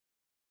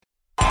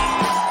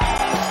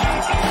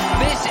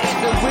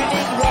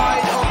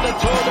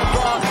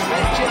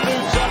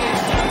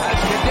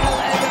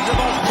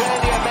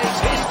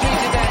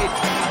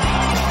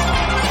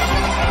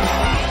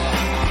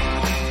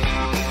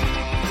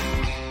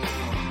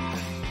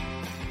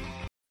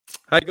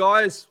Hey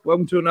guys,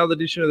 welcome to another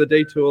edition of the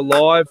Detour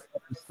Live,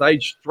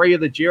 stage 3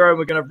 of the Giro. And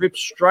we're going to rip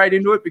straight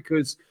into it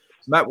because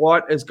Matt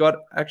White has got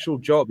actual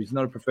job. He's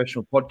not a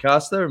professional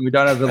podcaster, and we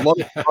don't have a lot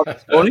of time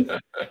this morning.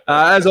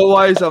 As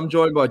always, I'm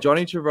joined by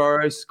Johnny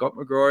Trevorrow, Scott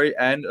McGrory,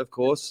 and of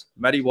course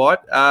Matty White.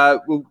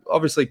 We'll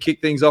obviously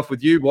kick things off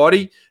with you,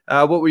 Whitey.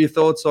 What were your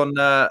thoughts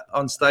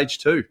on stage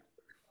 2?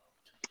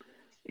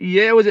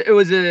 Yeah, it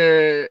was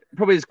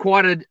probably as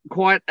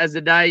quiet as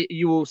a day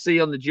you will see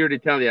on the Giro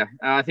d'Italia.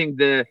 I think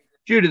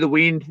due to the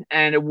wind,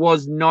 and it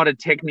was not a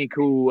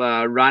technical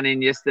run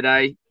in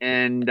yesterday,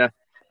 and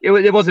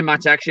there wasn't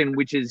much action,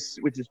 which is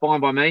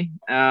fine by me.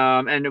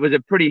 And it was a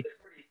pretty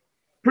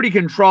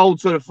controlled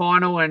sort of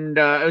final, and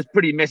it was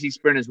pretty messy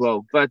sprint as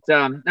well. But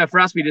no, for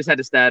us, we just had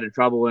to stay out of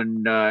trouble,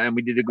 and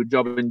we did a good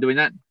job in doing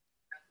that.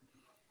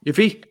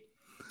 Iffy?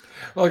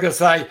 Well, I was going to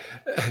say,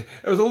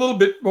 it was a little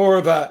bit more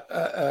of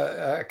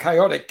a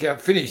chaotic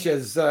finish,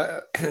 as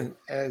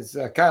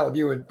Caleb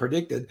Ewan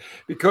predicted,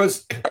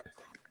 because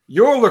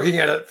you're looking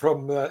at it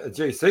from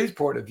GC's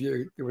point of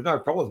view. There were no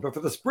problems, but for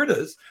the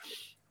sprinters,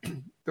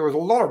 there was a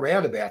lot of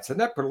roundabouts, and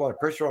that put a lot of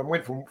pressure on.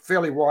 Went from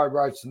fairly wide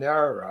roads to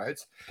narrow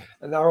roads,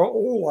 and they were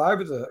all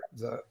over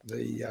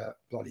the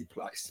bloody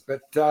place.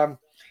 But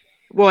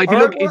well,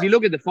 if you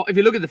look at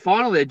the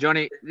final there,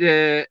 Johnny,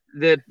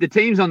 the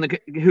teams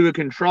who are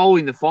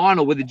controlling the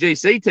final were the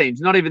GC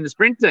teams, not even the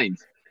sprint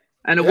teams,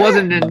 and it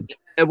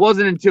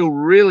wasn't until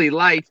really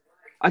late.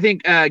 I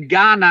think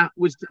Garner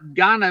was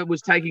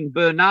taking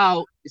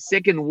Bernal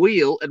second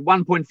wheel at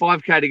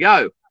 1.5k to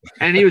go,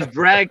 and he was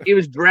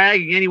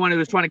dragging anyone who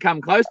was trying to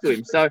come close to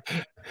him. So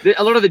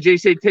a lot of the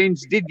GC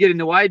teams did get in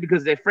the way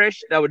because they're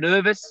fresh, they were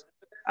nervous.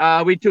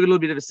 We took a little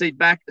bit of a sit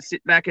back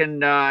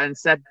and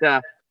sat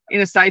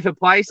in a safer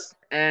place,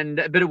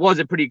 but it was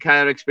a pretty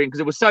chaotic sprint because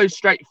it was so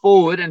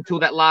straightforward until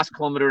that last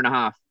kilometre and a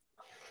half.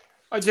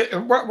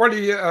 What do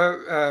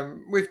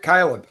you with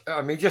Caleb?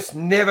 I mean, he just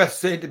never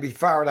seemed to be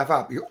far enough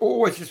up. He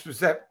always just was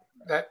that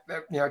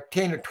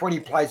 10 or 20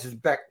 places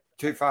back,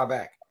 too far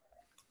back.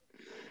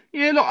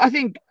 Yeah, look, I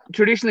think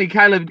traditionally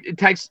Caleb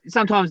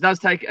sometimes does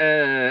take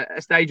a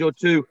stage or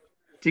two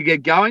to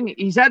get going.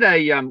 He's had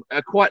a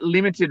quite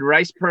limited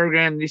race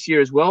program this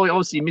year as well.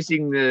 Obviously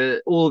missing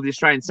all of the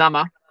Australian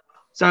summer,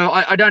 so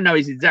I don't know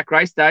his exact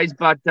race days,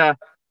 but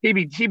he'd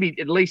be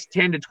at least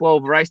 10 to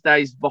 12 race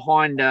days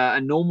behind a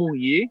normal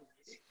year.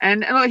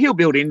 And he'll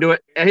build into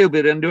it. I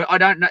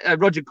don't know.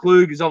 Roger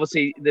Klug is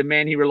obviously the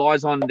man he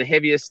relies on the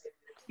heaviest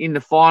in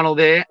the final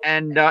there.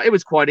 And it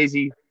was quite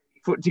easy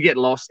to get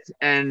lost.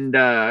 And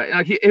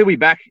he'll be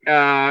back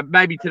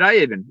maybe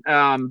today even.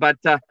 But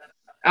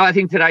I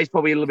think today's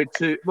probably a little bit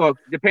too, well,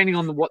 depending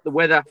on what the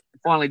weather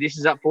finally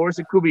dishes up for us,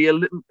 it could be a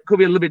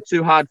little bit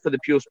too hard for the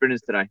pure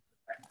sprinters today.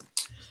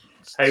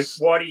 Hey,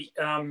 Whitey,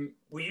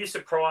 were you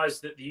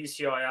surprised that the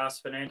UCI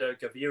asked Fernando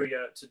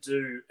Gaviria to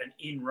do an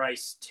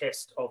in-race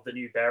test of the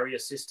new barrier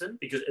system?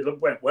 Because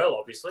it went well,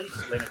 obviously.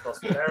 Lean across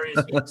the barriers,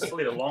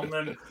 slid along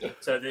them,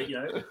 so that,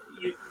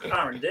 you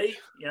R&D,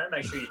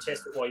 make sure you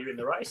test it while you're in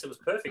the race. It was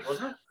perfect,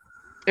 wasn't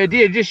it? It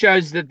did. It just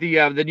shows that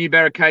the new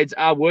barricades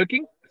are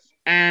working.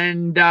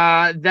 And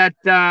that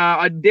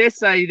I dare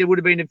say there would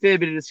have been a fair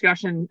bit of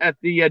discussion at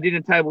the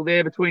dinner table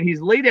there between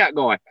his lead-out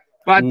guy.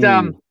 But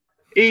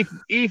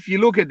if you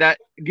look at that,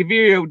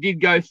 Gaviria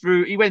did go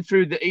through. He went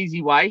through the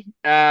easy way,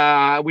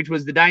 which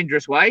was the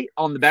dangerous way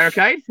on the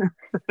barricade.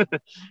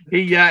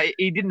 He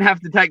didn't have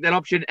to take that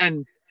option.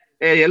 And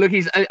look,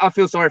 I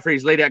feel sorry for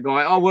his lead-out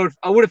guy. I would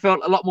have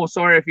felt a lot more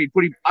sorry if he'd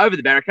put him over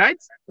the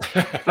barricades.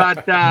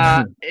 But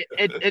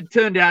it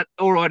turned out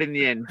all right in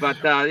the end. But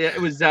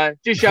it was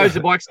just shows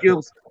the bike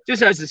skills,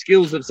 just shows the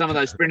skills of some of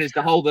those sprinters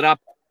to hold it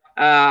up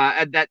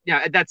at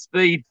that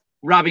speed,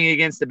 rubbing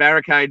against the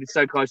barricade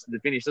so close to the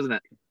finish, doesn't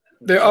it?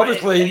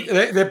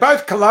 They're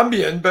both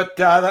Colombian, but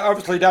they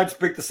obviously don't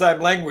speak the same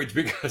language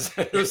because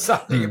there's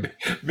something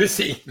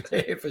missing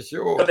there for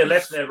sure. Got their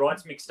lefts and their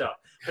rights mixed up.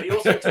 But he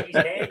also took his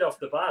hand off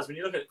the bars. When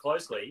you look at it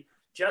closely,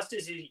 just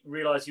as he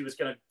realised he was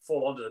going to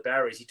fall onto the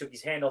barriers, he took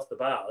his hand off the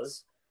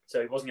bars, so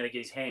he wasn't going to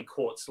get his hand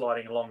caught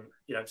sliding along.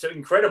 So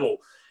incredible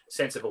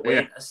sense of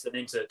awareness, and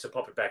then to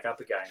pop it back up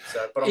again.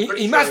 So, but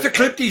he must have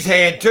clipped his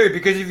hand too,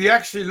 because if you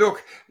actually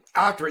look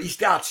after it, he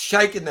starts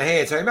shaking the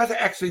hand. So he must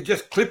have actually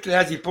just clipped it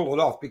as he pulled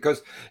it off,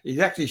 because he's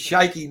actually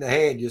shaking the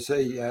hand. You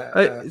see,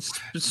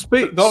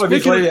 not of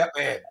his lead-out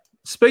man.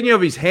 Speaking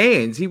of his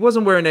hands, he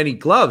wasn't wearing any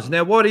gloves.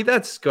 Now, Whitey,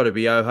 that's got to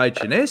be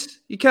OH&S.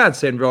 You can't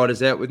send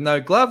riders out with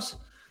no gloves.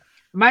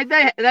 Mate,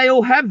 they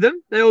all have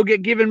them. They all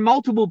get given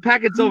multiple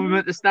packets of them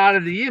at the start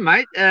of the year,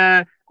 mate.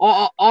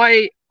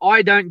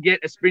 I don't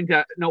get a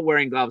sprinter not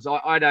wearing gloves.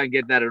 I don't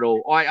get that at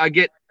all. I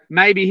get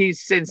maybe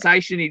his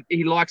sensation.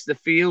 He likes the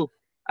feel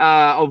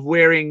of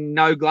wearing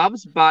no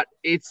gloves, but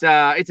it's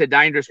a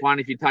dangerous one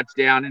if you touch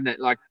down, isn't it?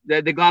 Like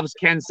the gloves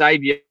can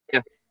save you,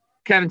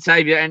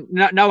 and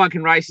no one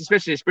can race,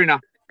 especially a sprinter,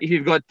 if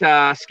you've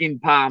got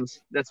skinned palms.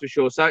 That's for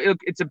sure. So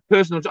it's a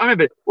personal. I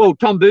remember,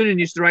 Tom Boonen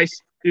used to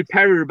do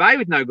Paris-Roubaix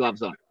with no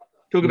gloves on.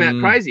 Talk about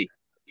crazy.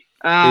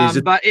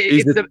 But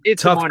it's a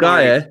tough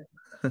guy, eh?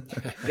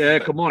 Yeah,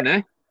 come on,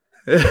 eh?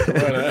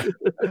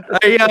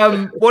 Hey,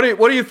 what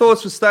are your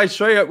thoughts for stage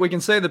 3? We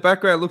can see the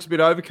background looks a bit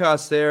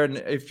overcast there, and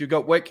if you've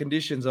got wet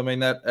conditions, I mean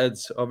that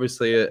adds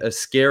obviously a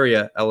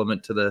scarier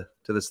element to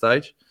the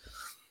stage.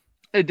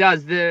 It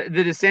does. The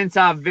descents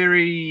are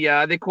very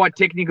they're quite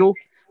technical.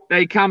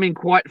 They come in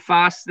quite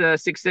fast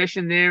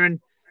succession there, and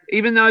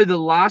even though the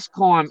last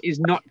climb is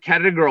not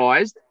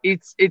categorized,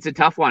 it's a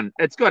tough one.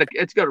 It's got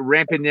a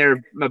ramp in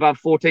there above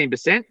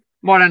 14%.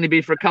 Might only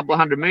be for a couple of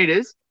 100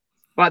 meters.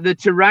 But the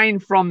terrain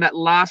from that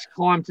last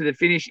climb to the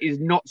finish is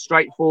not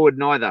straightforward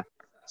neither.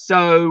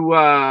 So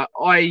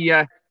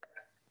I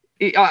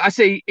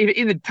see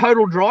in the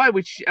total dry,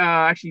 which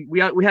actually we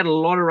had a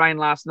lot of rain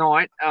last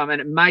night,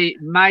 and we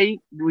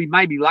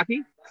may be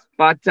lucky.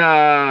 But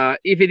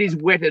if it is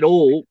wet at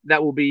all,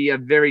 that will be a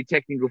very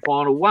technical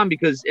final. One,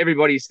 because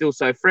everybody is still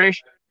so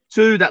fresh.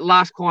 Two, that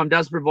last climb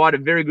does provide a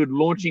very good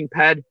launching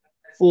pad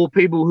for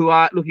people who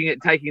are looking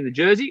at taking the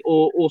jersey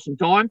or some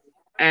time.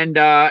 And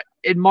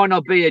it might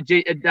not be a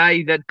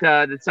day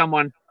that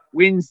someone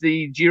wins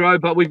the Giro,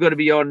 but we've got to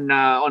be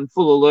on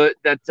full alert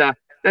that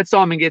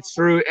Simon gets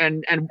through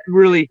and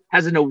really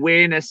has an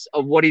awareness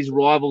of what his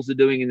rivals are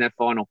doing in that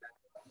final.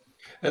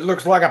 It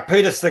looks like a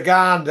Peter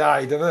Sagan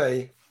day to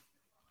me.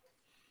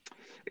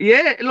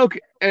 Yeah, look,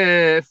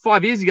 5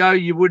 years ago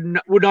you would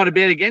not have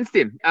bet against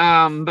him,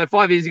 but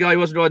 5 years ago he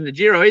wasn't riding the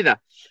Giro either.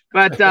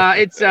 But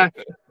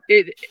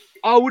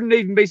I wouldn't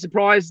even be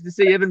surprised to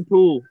see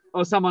Evenepoel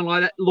or someone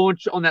like that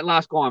launch on that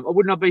last climb. I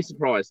would not be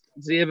surprised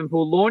to see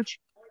Evenepoel launch.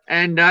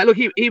 And look,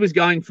 he was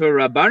going for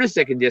a bonus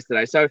second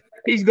yesterday, so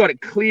he's got a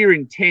clear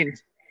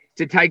intent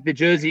to take the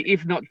jersey,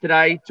 if not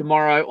today,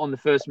 tomorrow on the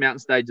first mountain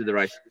stage of the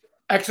race.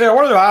 Actually, I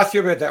wanted to ask you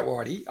about that,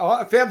 Whitey.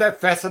 I found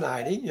that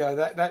fascinating. You know,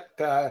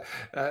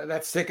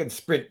 that second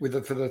sprint for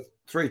the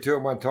 3, 2,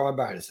 and 1 time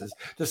bonuses,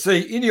 to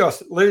see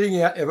Ineos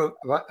leading out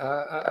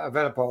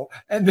Evenepoel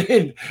and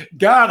then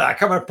Garner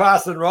coming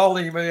past and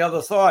rolling him on the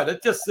other side.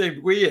 It just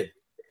seemed weird.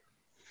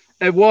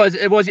 It was.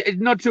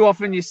 Not too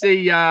often you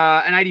see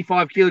an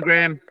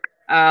 85-kilogram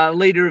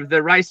leader of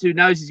the race who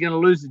knows he's going to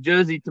lose the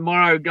jersey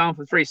tomorrow going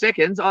for 3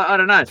 seconds. I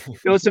don't know.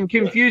 There was some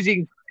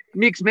confusing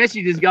mixed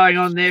messages going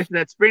on there for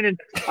that sprint. And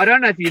I don't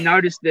know if you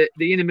noticed that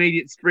the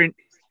intermediate sprint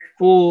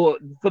for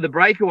the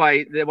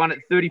breakaway, the one at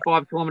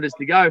 35 kilometres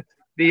to go,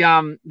 the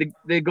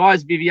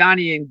guys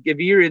Viviani and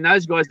Gaviria and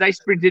those guys, they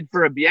sprinted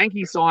for a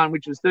Bianchi sign,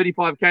 which was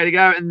 35k to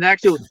go, and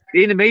the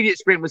intermediate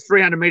sprint was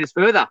 300 metres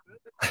further.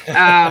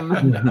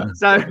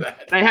 So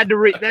they had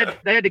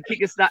to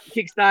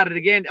kick-start it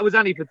again. It was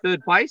only for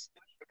third place,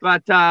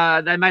 but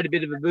they made a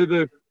bit of a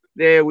boo-boo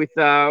there with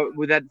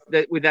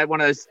that one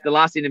of those, the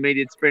last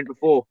intermediate sprint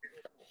before.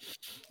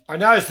 I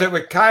noticed that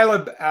with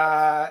Caleb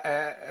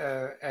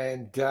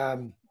and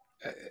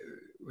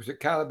was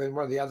it Caleb and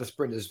one of the other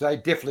sprinters, they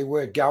definitely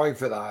weren't going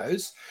for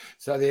those,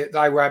 so they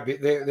won't be.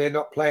 They're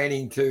not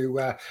planning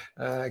to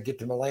get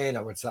to Milan,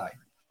 I would say.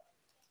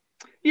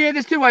 Yeah,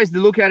 there's 2 ways to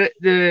look at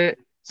it.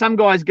 Some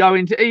guys go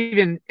into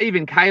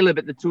even Caleb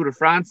at the Tour de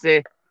France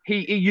there.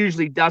 He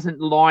usually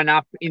doesn't line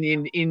up in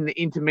the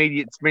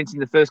intermediate sprints in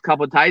the first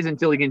couple of days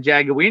until he can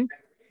jag a win,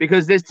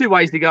 because there's 2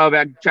 ways to go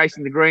about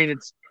chasing the green.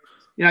 It's,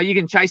 you know, you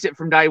can chase it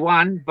from day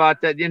one,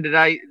 but at the end of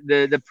the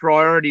day, the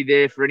priority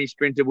there for any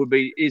sprinter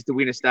is to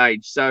win a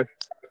stage. So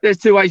there's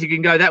 2 ways you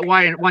can go that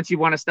way, and once you've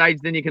won a stage,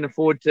 then you can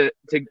afford to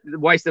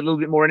waste a little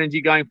bit more energy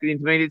going for the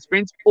intermediate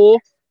sprints, or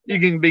you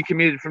can be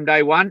committed from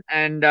day one,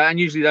 and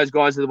usually those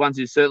guys are the ones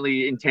who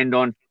certainly intend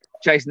on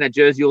chasing that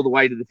jersey all the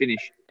way to the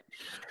finish.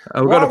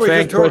 We've got a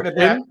fan talking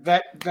about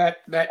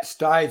that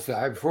stage,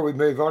 though, before we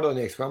move on to the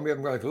next one. We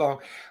haven't got it for long.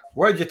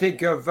 What did you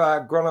think of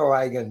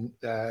Groenewegen,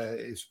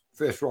 his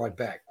first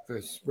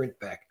sprint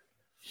back?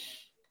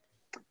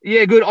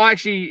 Yeah, good. I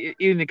actually,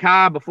 in the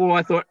car before,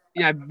 I thought,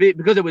 you know,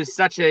 because it was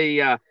such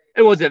a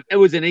it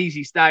was an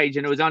easy stage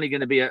and it was only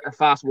going to be a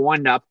fast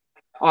wind up.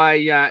 For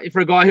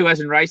a guy who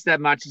hasn't raced that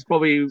much, it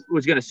probably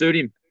was going to suit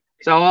him.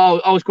 So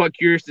I was quite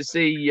curious to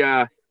see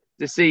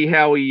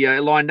how he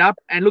lined up.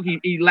 And look,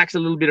 he lacks a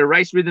little bit of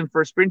race rhythm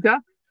for a sprinter,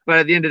 but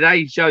at the end of the day,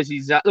 he shows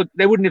he's look.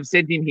 They wouldn't have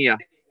sent him here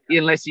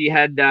unless he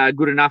had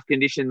good enough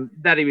condition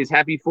that he was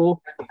happy for,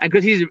 and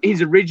because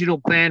his original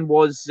plan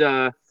was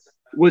to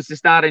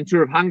start in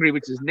Tour of Hungary,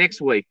 which is next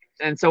week.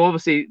 And so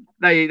obviously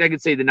they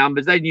could see the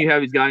numbers. They knew how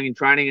he was going in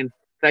training, and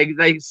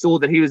they saw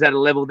that he was at a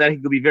level that he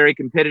could be very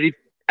competitive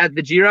at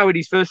the Giro at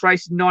his first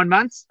race in 9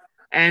 months,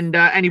 and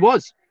he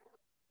was.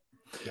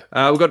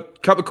 We've got a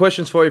couple of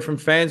questions for you from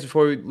fans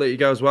before we let you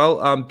go as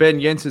well.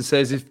 Ben Jensen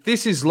says, if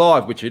this is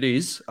live, which it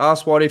is,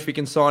 ask White if he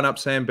can sign up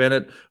Sam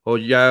Bennett or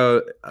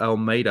Yo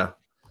Almeida.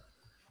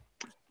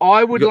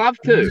 I would love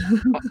to.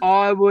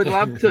 I would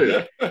love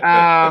to.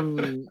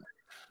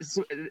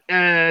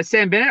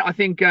 Sam Bennett, I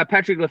think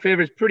Patrick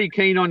Lefevre is pretty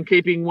keen on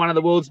keeping one of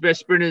the world's best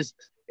sprinters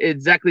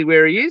exactly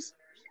where he is.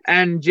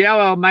 And João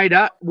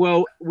Almeida,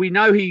 well, we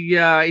know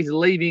he's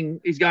leaving.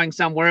 He's going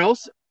somewhere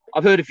else.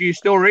 I've heard a few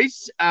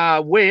stories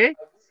where,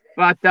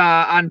 but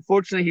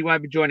unfortunately he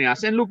won't be joining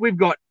us. And look, we've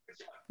got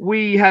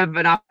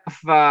enough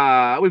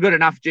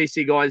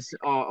GC guys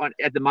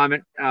at the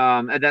moment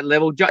at that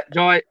level.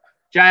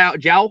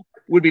 Joel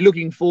would be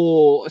looking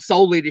for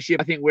sole leadership,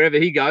 I think, wherever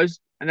he goes.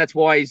 And that's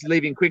why he's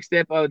leaving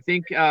Quickstep, I would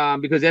think,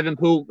 because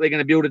Evenepoel, they're going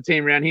to build a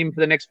team around him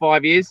for the next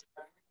 5 years.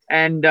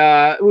 And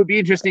it would be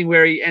interesting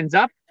where he ends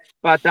up,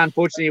 but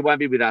unfortunately, he won't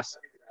be with us.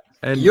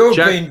 And you've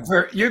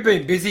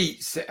been busy,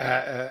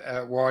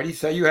 Whitey,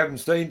 so you haven't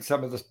seen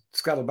some of the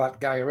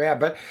scuttlebutt going around.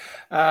 But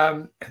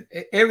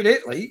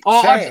evidently,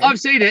 I've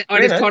seen it.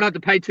 I just try not to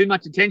pay too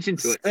much attention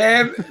to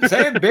it.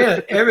 Sam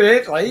Bennett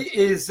evidently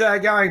is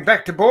going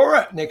back to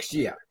Bora next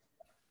year.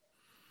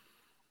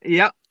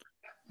 Yep.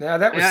 Now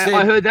that was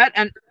I heard that,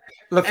 and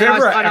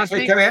Lefebvre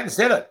actually came out and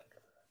said it.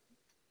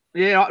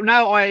 Yeah,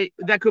 no,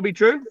 that could be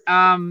true.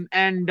 And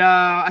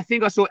I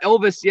think I saw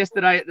Elvis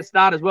yesterday at the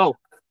start as well.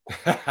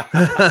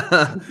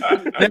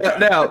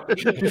 now,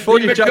 before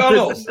you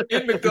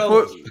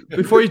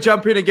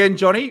jump in again,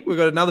 Johnny, we've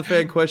got another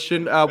fan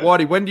question.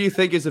 Whitey, when do you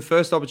think is the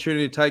first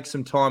opportunity to take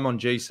some time on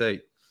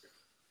GC?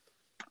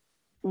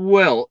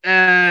 Well,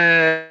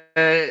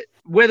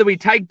 whether we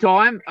take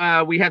time,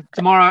 we have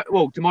tomorrow.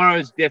 Well, tomorrow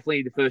is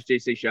definitely the first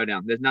GC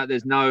showdown.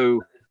 There's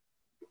no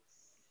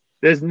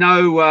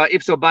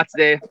ifs or buts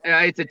there.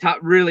 It's a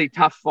really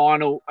tough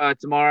final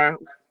tomorrow.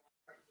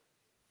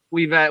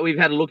 We've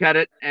had a look at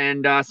it,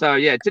 and so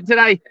yeah.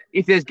 Today,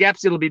 if there's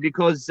gaps, it'll be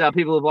because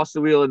people have lost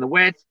the wheel in the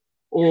wet,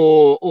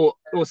 or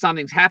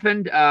something's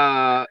happened.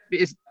 The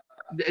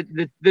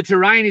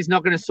terrain is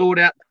not going to sort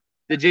out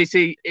any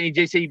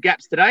GC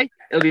gaps today.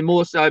 It'll be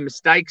more so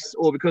mistakes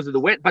or because of the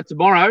wet. But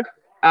tomorrow,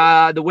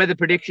 the weather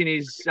prediction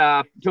is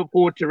for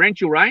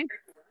torrential rain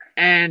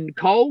and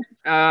cold,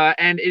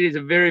 and it is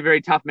a very,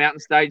 very tough mountain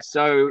stage.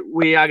 So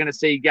we are going to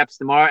see gaps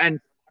tomorrow. And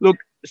look,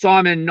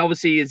 Simon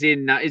obviously is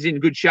in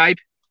good shape.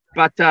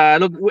 But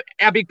look,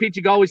 our big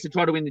picture goal is to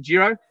try to win the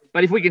Giro.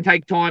 But if we can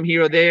take time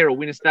here or there or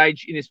win a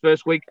stage in this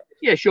first week,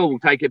 yeah, sure, we'll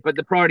take it. But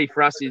the priority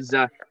for us is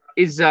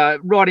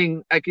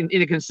riding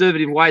in a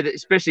conservative way that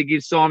especially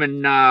gives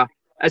Simon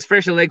as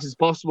fresh a legs as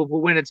possible for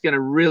when it's going to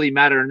really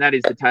matter, and that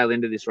is the tail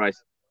end of this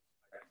race.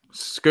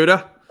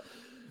 Scooter?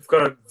 I've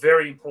got a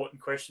very important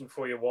question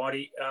for you,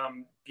 Whitey.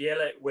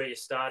 Biella, where you're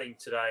starting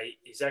today,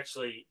 is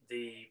actually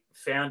the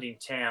founding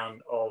town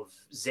of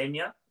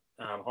Zegna,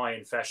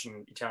 high-end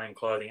fashion Italian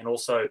clothing, and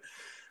also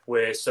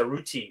where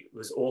Cerruti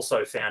was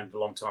also founded a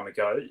long time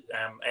ago.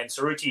 And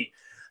Cerruti,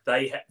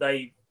 they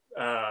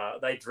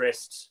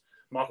dressed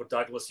Michael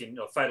Douglas in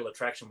Fatal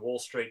Attraction, Wall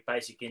Street,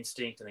 Basic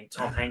Instinct, I think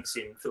Tom Hanks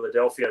in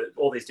Philadelphia,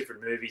 all these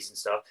different movies and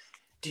stuff.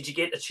 Did you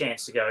get a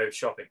chance to go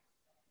shopping?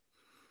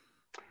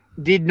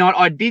 Did not.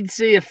 I did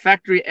see a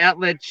factory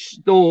outlet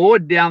store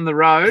down the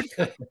road,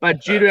 but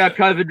due to our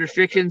COVID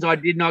restrictions, I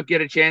did not get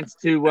a chance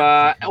to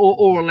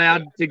or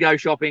allowed to go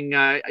shopping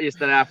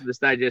yesterday after the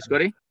stage there,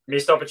 Scotty.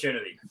 Missed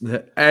opportunity.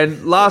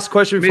 And last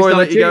question before I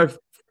let you go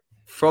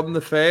from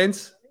the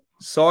fans.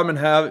 Simon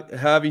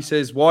Harvey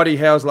says, Whitey,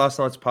 how's last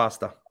night's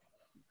pasta?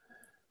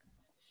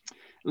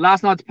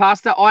 Last night's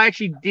pasta? I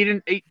actually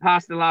didn't eat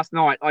pasta last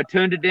night. I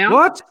turned it down.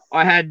 What?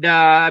 I had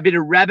a bit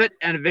of rabbit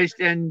and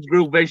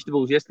grilled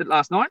vegetables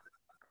last night.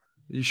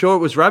 You sure it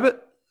was rabbit?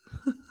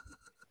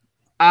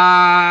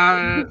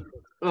 Well,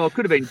 it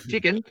could have been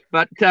chicken,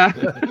 but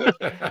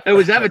it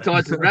was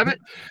advertised as rabbit.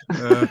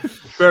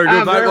 Very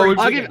good,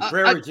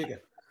 mate.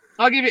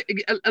 I'll give you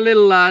a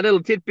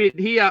little tidbit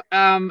here,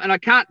 and I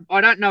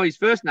don't know his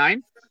first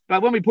name,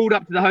 but when we pulled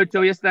up to the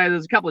hotel yesterday, there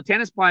was a couple of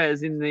tennis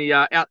players in the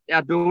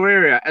outdoor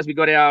area as we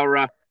got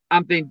our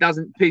umpteen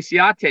dozen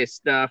PCR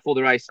test for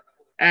the race.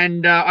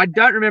 And I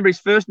don't remember his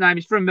first name.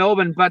 He's from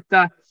Melbourne, but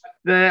I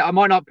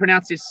might not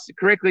pronounce this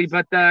correctly,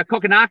 but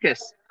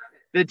Kokonakis,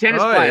 the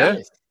tennis player.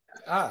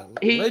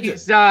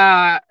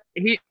 Yeah.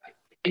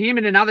 Him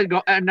and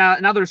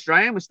another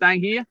Australian was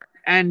staying here,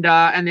 and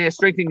their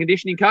strength and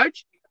conditioning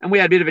coach. And we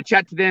had a bit of a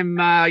chat to them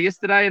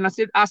yesterday, and I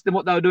asked them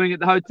what they were doing at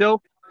the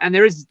hotel. And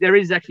there is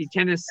actually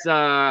tennis.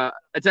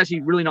 It's actually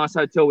a really nice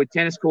hotel with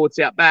tennis courts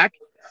out back.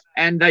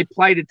 And they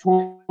played a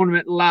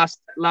tournament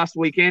last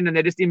weekend, and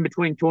they're just in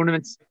between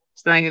tournaments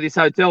staying at this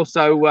hotel.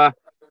 So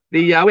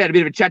we had a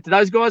bit of a chat to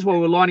those guys while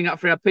we were lining up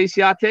for our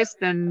PCR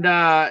test. And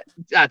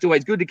it's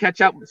always good to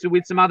catch up with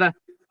some other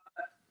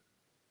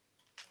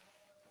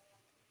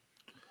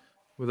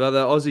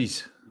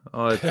Aussies.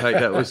 I take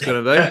that was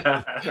going to be.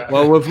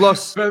 Well, we've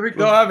lost. Perfect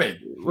timing.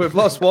 We've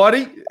lost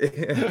Whitey.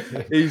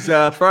 He's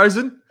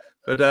frozen.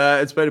 But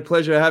it's been a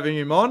pleasure having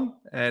him on,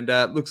 and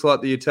looks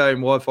like the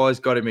Italian Wi-Fi's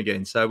got him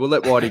again. So we'll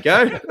let Whitey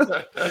go.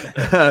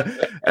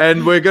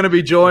 And we're going to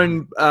be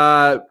joined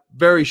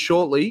very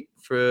shortly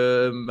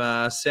from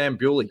Sam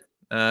Bewley.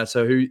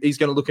 He's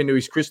going to look into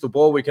his crystal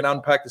ball. We can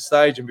unpack the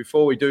stage. And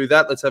before we do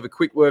that, let's have a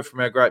quick word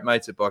from our great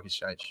mates at Bike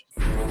Exchange.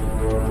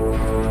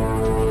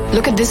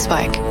 Look at this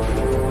bike.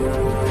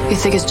 You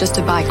think it's just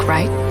a bike,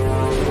 right?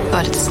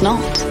 But it's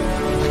not.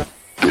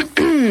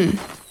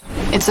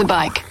 It's a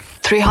bike.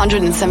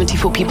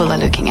 374 people are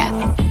looking at.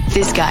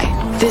 This guy,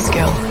 this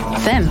girl,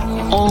 them,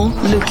 all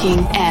looking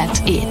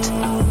at it.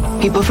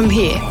 People from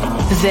here,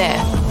 there,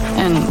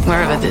 and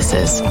wherever this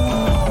is.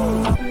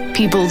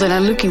 People that are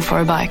looking for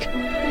a bike.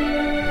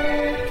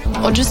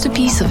 Or just a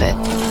piece of it.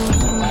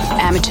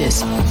 amateurs,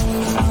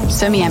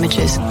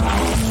 semi-amateurs,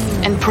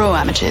 and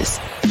pro-amateurs.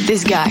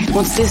 This guy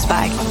wants this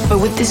bike, but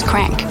with this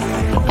crank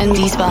and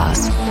these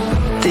bars.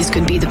 This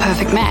could be the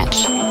perfect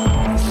match.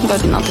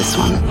 But not this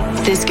one.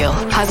 This girl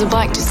has a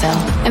bike to sell,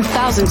 and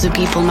thousands of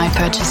people might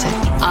purchase it.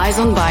 Eyes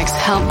on Bikes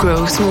help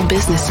grow small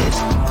businesses.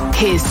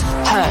 His,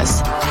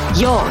 hers,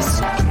 yours,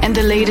 and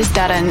the latest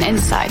data and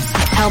insights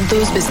help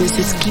those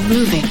businesses keep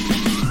moving.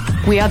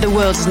 We are the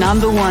world's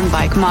 #1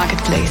 bike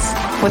marketplace,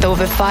 with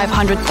over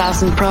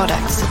 500,000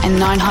 products and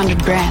 900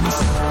 brands,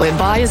 where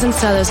buyers and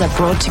sellers are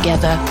brought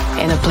together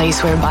in a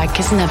place where a bike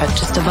is never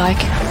just a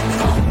bike.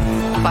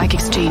 Bike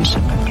Exchange,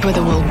 where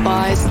the world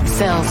buys,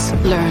 sells,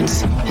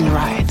 learns, and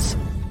rides.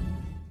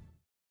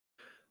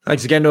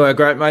 Thanks again to our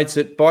great mates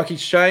at Bike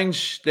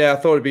Exchange. Now, I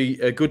thought it'd be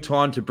a good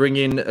time to bring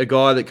in a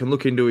guy that can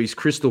look into his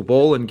crystal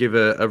ball and give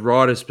a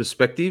rider's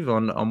perspective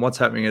on what's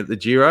happening at the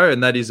Giro,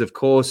 and that is, of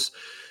course,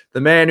 the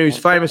man who's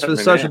famous for the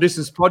Social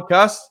Distance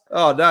podcast.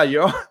 Oh, no,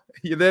 you're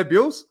there,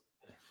 Bills?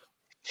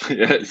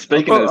 Yeah,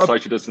 speaking of the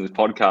Social Distance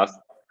podcast,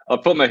 I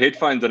put my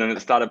headphones in and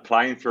it started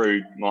playing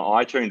through my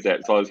iTunes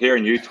app. So I was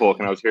hearing you talk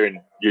and I was hearing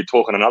you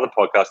talk on another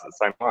podcast at the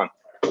same time.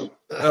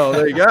 Oh,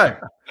 there you go.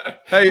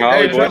 Hey, How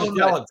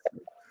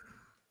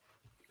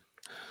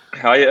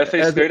are you,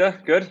 Iffy, Scooter?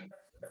 Good?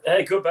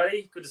 Hey, good,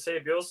 buddy. Good to see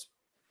you, Bills.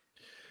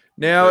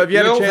 Now, have you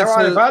had a chance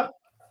to...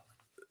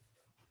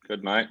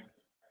 Good, mate.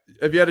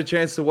 Have you had a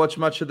chance to watch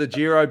much of the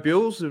Giro,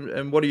 Bills?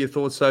 And what are your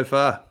thoughts so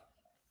far?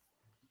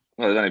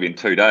 Well, it's only been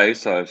 2 days,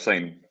 so I've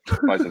seen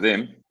both of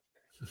them.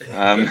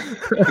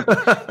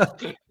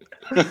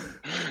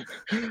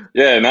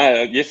 Yeah,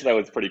 no, yesterday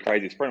was a pretty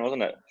crazy sprint,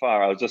 wasn't it?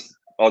 I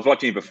was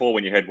watching you before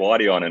when you had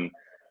Whitey on, and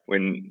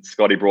when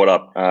Scotty brought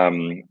up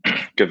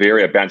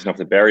Gaviria bouncing off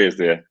the barriers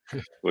there,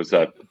 it was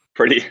a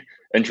pretty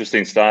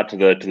interesting start to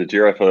the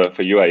Giro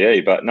for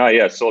UAE. But no,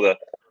 yeah, saw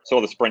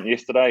the sprint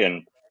yesterday,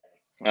 and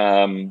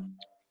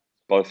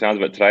by the sounds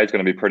of it, today it's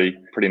going to be pretty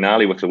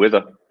gnarly with the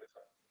weather.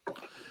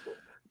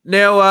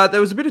 Now,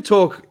 there was a bit of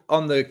talk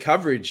on the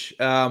coverage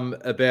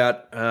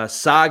about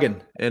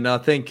Sagan, and I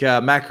think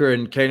Macca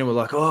and Keenan were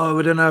like, "Oh,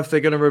 we don't know if they're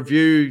going to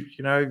review,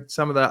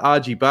 some of the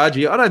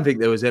argy-bargy." I don't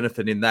think there was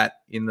anything in that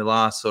in the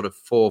last sort of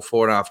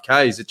 4.5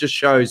 Ks. It just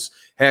shows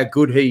how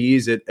good he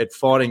is at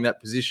finding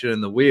that position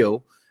in the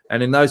wheel,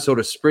 and in those sort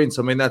of sprints,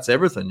 I mean, that's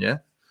everything, yeah.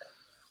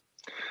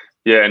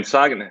 Yeah, and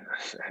Sagan.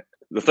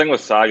 The thing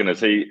with Sagan is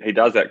he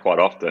does that quite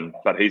often,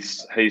 but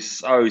he's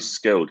so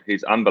skilled.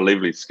 He's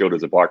unbelievably skilled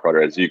as a bike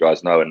rider, as you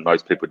guys know, and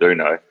most people do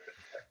know.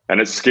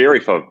 And it's scary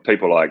for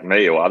people like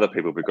me or other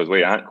people because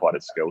we aren't quite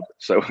as skilled.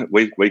 So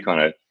we kind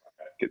of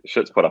get the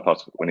shits put up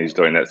us when he's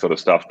doing that sort of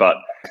stuff. But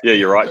yeah,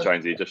 you're right,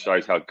 Jonesy. It just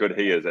shows how good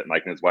he is at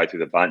making his way through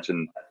the bunch.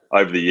 And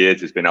over the years,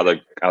 there's been other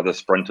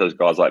sprinters,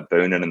 guys like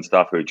Boonen and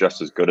stuff, who are just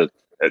as good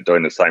at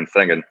doing the same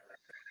thing. And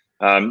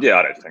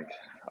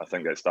I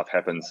think that stuff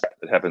happens.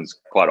 It happens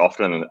quite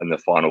often in the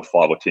final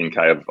 5 or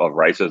 10K of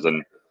races,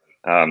 and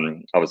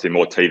obviously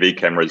more TV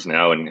cameras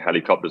now and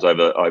helicopters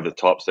over the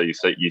top, so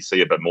you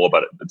see a bit more,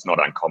 but it's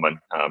not uncommon.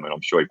 And I'm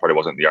sure he probably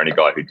wasn't the only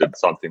guy who did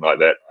something like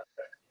that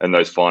in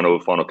those final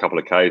couple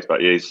of Ks.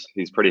 But yeah,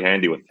 he's pretty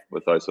handy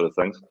with those sort of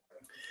things.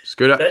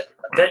 Scooter.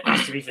 That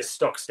used to be the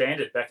stock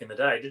standard back in the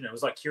day, didn't it? It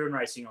was like Kieran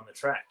racing on the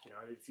track.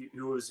 It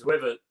was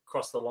whoever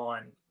crossed the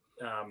line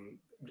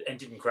and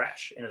didn't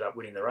crash ended up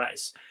winning the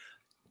race.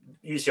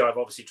 UCI have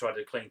obviously tried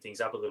to clean things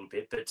up a little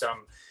bit, but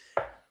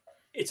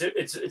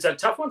it's a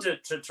tough one to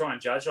try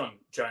and judge on,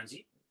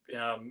 Jonesy.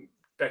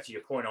 Back to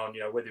your point on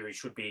whether he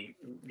should be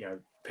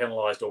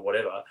penalised or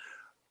whatever.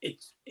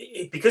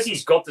 Because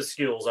he's got the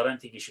skills, I don't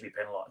think he should be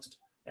penalised.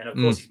 And of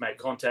course, he's made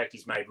contact,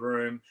 he's made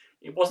room.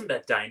 It wasn't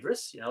that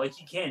dangerous,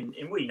 like you can,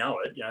 and we know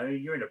it.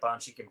 You're in a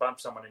bunch, you can bump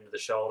someone into the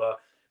shoulder,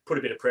 put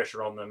a bit of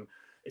pressure on them.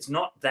 It's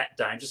not that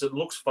dangerous. It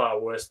looks far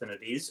worse than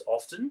it is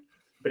often.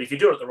 But if you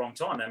do it at the wrong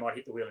time, they might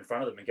hit the wheel in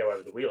front of them and go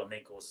over the wheel and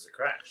then causes a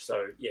crash.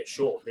 So, yeah,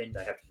 sure, then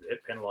they have to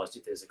get penalised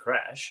if there's a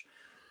crash.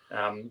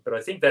 But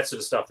I think that sort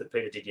of stuff that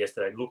Peter did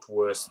yesterday looked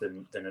worse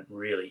than it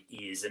really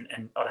is.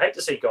 And I'd hate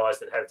to see guys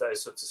that have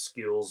those sorts of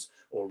skills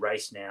or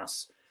race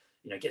nous,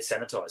 get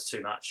sanitised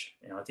too much.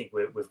 I think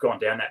we've gone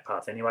down that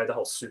path anyway, the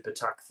whole super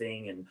tuck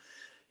thing and,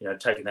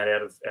 taking that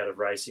out of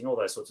racing, all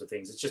those sorts of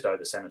things. It's just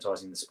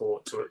over-sanitising the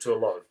sport to a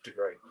lot of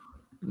degree.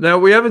 Now,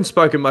 we haven't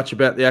spoken much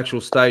about the actual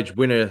stage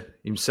winner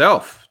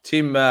himself,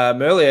 Tim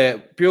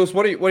Merlier. Bills,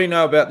 what do you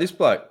know about this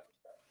bloke?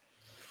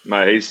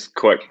 Mate, he's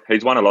quick.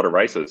 He's won a lot of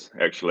races,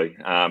 actually.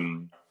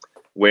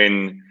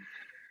 When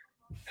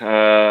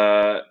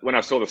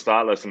I saw the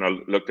start list and I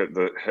looked at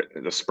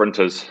the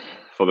sprinters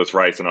for this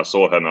race and I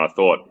saw him and I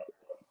thought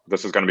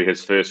this is going to be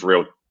his first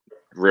real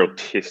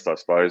test, I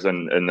suppose,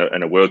 in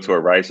a World Tour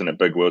race, in a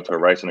big World Tour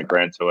race, in a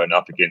Grand Tour, and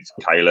up against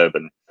Caleb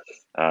and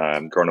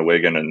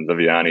Groenewegen and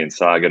Viviani and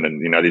Sagan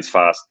and these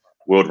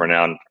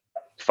world-renowned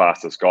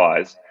fastest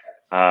guys.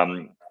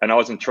 And I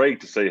was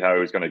intrigued to see how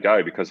he was going to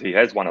go because he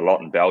has won a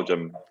lot in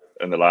Belgium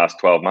in the last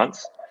 12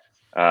 months.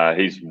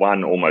 He's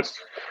won almost,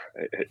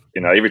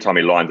 every time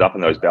he lines up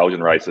in those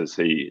Belgian races,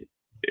 he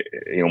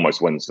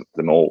almost wins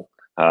them all.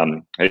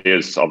 He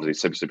is obviously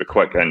super, super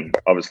quick, and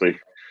obviously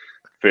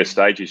first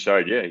stage he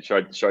showed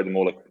them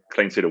all a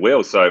clean set of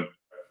wheels. So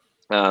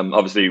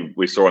obviously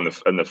we saw in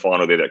the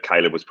final there that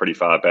Caleb was pretty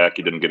far back.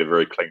 He didn't get a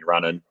very clean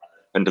run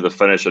into the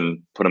finish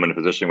and put him in a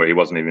position where he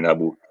wasn't even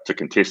able to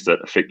contest it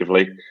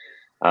effectively.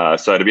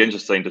 So it'll be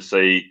interesting to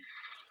see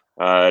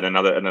in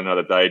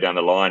another day down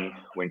the line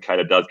when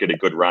Caleb does get a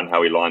good run,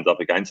 how he lines up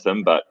against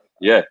him. But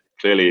yeah,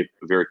 clearly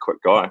a very quick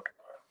guy.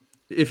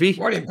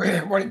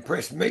 What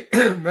impressed me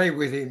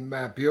with him,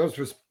 Bjorns,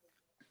 was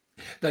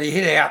that he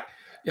hit out.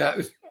 It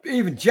was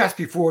even just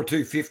before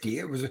 250.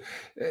 It was,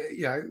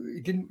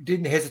 he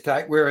didn't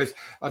hesitate. Whereas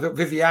I thought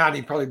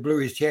Viviani probably blew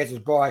his chances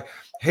by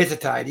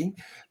hesitating,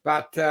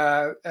 but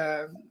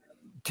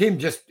Tim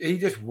just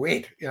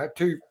went,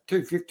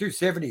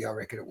 270, I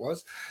reckon it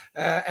was,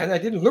 and they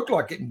didn't look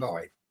like getting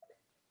by him.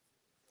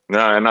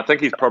 No, and I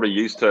think he's probably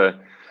used to.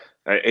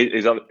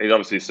 He's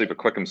obviously super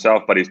quick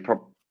himself, but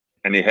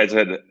and he has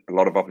had a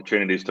lot of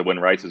opportunities to win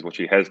races, which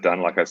he has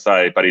done, like I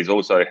say. But he's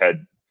also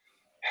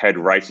had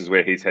races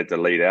where he's had to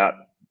lead out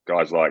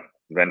guys like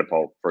Van der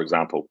Poel, for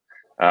example.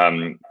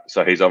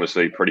 So he's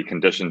obviously pretty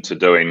conditioned to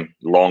doing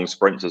long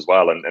sprints as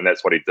well, and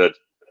that's what he did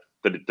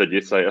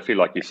yesterday, I feel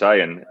like you say,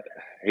 and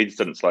he just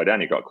didn't slow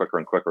down. He got quicker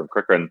and quicker and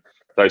quicker, and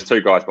those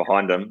two guys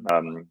behind him,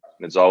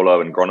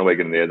 Nizzolo and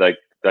Groenewegen there,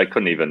 they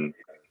couldn't even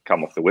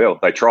come off the wheel.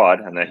 They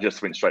tried, and they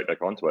just went straight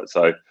back onto it.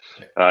 So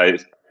he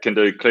can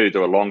clearly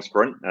do a long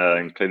sprint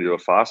and clearly do a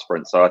fast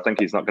sprint. So I think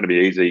he's not going to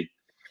be easy.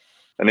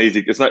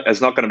 It's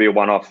not going to be a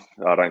one-off,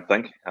 I don't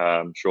think.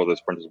 I'm sure the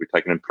sprinters will be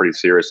taking him pretty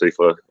seriously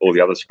for all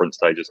the other sprint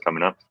stages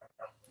coming up.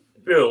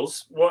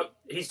 Bills,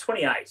 he's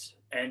 28,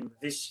 and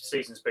this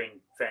season's been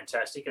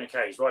fantastic. And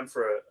okay, he's riding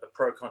for a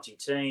pro Conti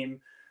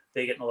team.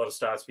 They're getting a lot of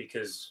starts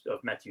because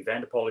of Matthew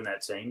Van der Poel in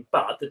that team.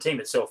 But the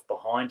team itself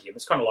behind him,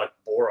 it's kind of like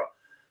Bora.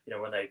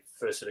 When they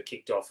first sort of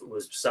kicked off, it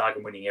was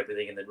Sagan winning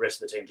everything, and the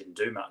rest of the team didn't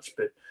do much.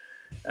 But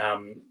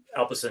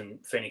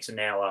Alpecin, Phoenix, and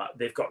now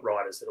they've got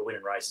riders that are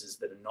winning races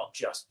that are not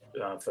just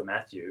for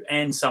Matthew,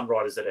 and some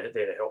riders that are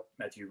there to help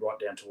Matthew right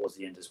down towards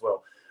the end as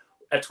well.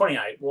 At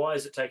 28, why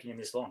is it taking him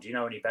this long? Do you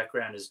know any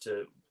background as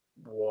to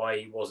why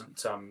he wasn't,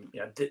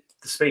 the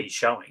speed he's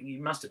showing? He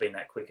must have been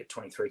that quick at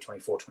 23,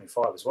 24,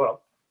 25 as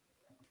well.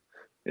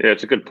 Yeah,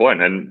 it's a good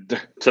point.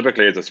 And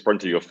typically as a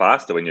sprinter, you're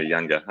faster when you're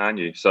younger, aren't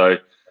you? So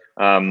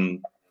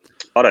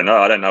I don't know.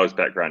 I don't know his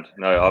background.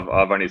 No,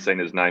 I've only seen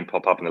his name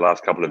pop up in the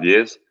last couple of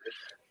years.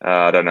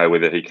 I don't know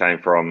whether he came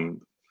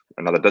from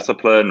another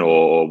discipline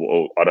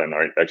or I don't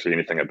know actually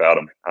anything about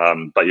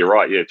him. But you're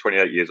right. Yeah,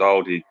 28 years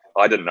old.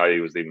 I didn't know he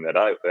was even that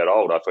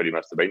old. I thought he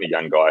must have been a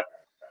young guy.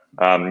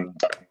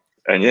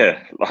 And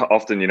yeah,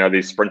 often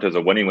these sprinters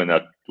are winning when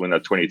they're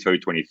 22,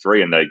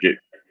 23, and they get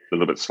a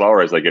little bit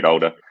slower as they get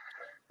older.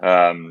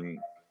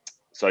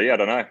 So yeah, I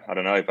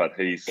don't know, but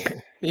he's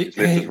left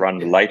his run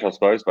late, I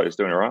suppose, but he's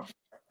doing all right.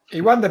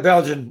 He won the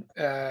Belgian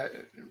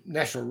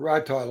national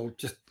road title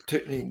just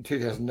in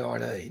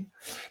 2019,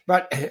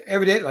 but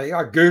evidently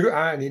I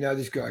only know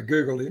this guy. I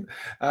Googled him.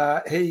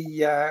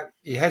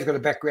 He has got a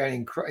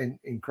background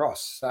in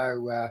cross,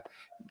 so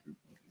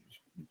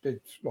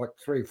it's like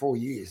 3 or 4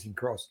 years in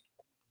cross.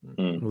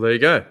 Well, there you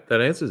go.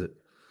 That answers it.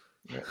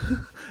 Yeah.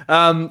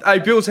 Hey,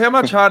 Bills, how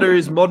much harder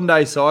is modern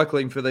day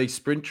cycling for these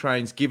sprint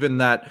trains, given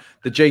that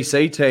the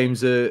GC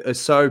teams are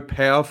so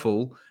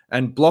powerful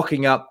and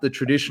blocking up the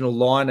traditional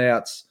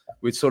lineouts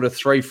with sort of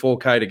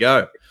 3-4K to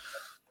go?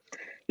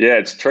 Yeah,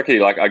 it's tricky.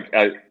 Like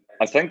I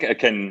think it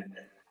can.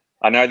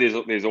 I know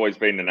there's always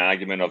been an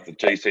argument of the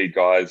GC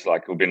guys.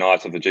 Like it would be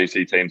nice if the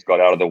GC teams got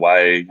out of the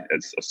way at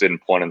a certain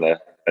point in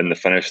the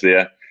finish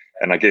there.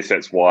 And I guess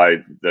that's why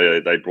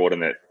they brought in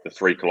the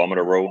 3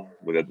 kilometre rule,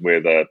 where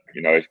if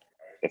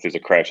there's a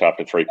crash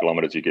after 3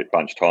 kilometres, you get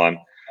bunch time,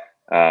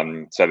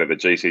 so that the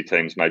GC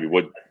teams maybe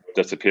would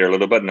disappear a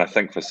little bit. And I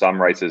think for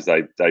some races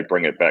they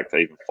bring it back to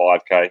even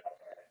 5K.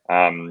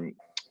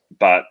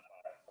 But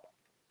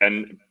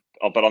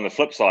on the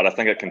flip side, I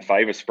think it can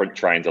favour sprint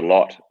trains a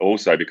lot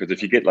also, because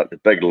if you get like the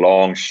big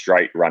long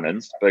straight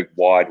run-ins, big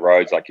wide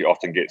roads like you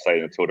often get, say,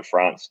 in the Tour de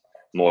France,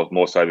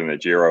 more so than the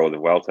Giro or the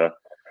Vuelta.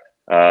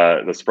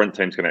 The sprint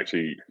teams can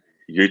actually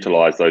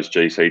utilise those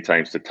GC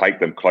teams to take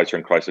them closer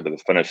and closer to the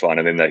finish line,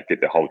 and then they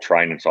get the whole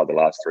train inside the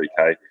last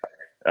 3K.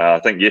 I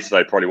think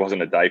yesterday probably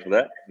wasn't a day for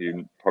that.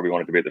 You probably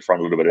wanted to be at the front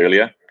a little bit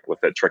earlier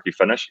with that tricky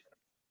finish.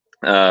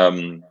 But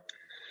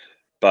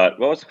what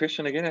was the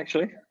question again,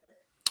 actually?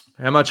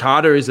 How much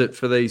harder is it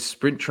for these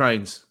sprint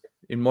trains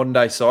in modern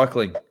day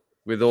cycling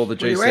with all the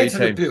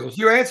GC teams?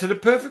 You answered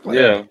it perfectly.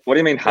 Yeah. What do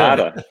you mean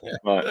harder?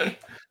 Right.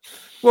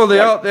 Well,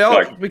 they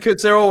are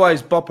because they're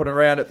always bopping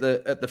around at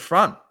the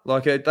front.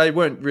 Like they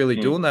weren't really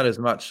doing that as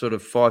much sort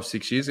of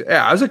 5-6 years ago.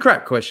 Yeah, it was a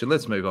crap question.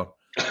 Let's move on.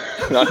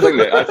 I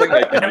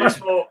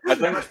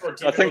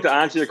think to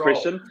answer your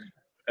question,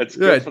 it's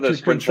good for the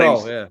sprint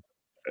teams. Yeah.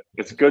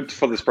 It's good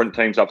for the sprint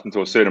teams up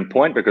until a certain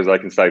point because they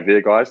can save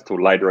their guys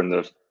till later in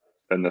the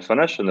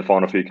finish, in the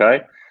final few K.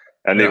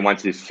 And then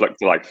once you flick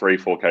to like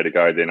 3-4K to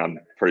go, then I'm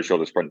pretty sure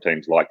the sprint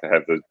teams like to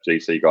have the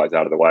GC guys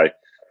out of the way.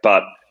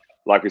 But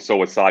like we saw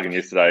with Sagan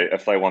yesterday,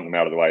 if they want them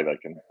out of the way, they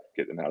can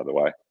get them out of the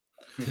way.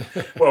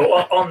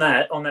 Well, on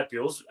that,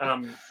 Bills.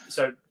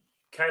 So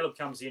Caleb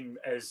comes in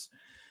as,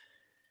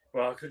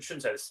 well, I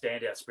shouldn't say the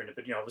standout sprinter,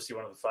 but obviously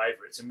one of the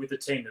favourites, and with the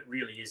team that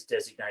really is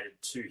designated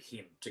to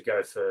him to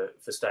go for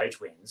stage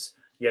wins.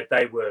 Yet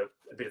they were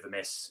a bit of a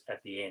mess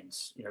at the end.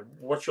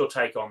 What's your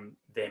take on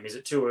them? Is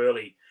it too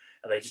early?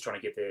 Are they just trying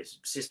to get their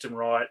system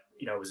right?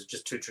 Was it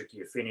just too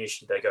tricky a finish?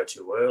 Did they go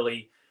too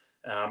early?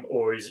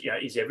 Or is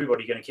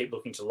everybody going to keep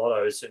looking to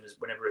Lotto as soon as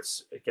whenever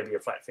it's going to be a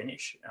flat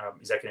finish?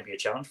 Is that going to be a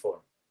challenge for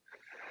them?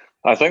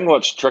 I think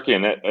what's tricky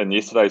in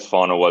yesterday's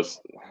final was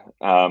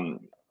they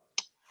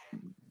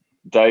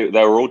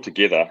were all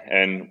together,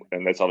 and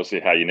that's obviously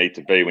how you need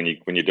to be when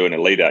you're doing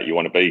a lead out. You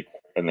want to be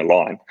in the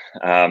line,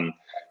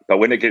 but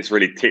when it gets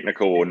really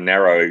technical or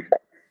narrow,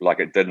 like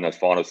it did in the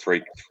final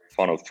 3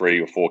 or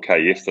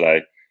 4K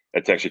yesterday,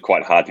 it's actually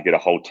quite hard to get a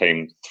whole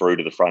team through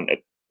to the front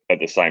at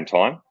the same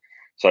time.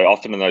 So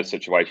often in those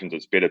situations,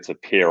 it's better to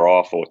pair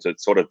off or to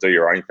sort of do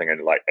your own thing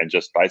and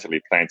just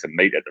basically plan to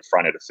meet at the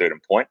front at a certain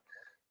point.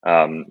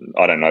 I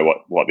don't know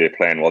what their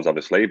plan was,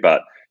 obviously,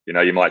 but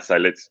you might say,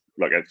 let's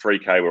look at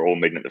 3K, we're all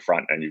meeting at the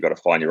front, and you've got to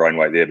find your own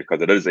way there,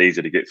 because it is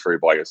easy to get through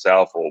by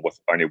yourself or with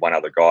only one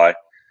other guy.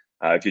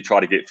 If you try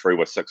to get through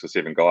with 6 or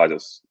 7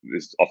 guys,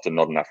 there's often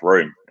not enough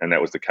room, and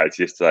that was the case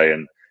yesterday.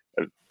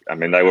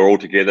 And they were all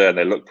together and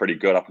they looked pretty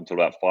good up until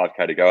about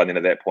 5K to go, and then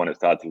at that point it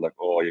started to look,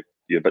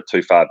 you're a bit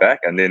too far back,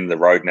 and then the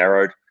road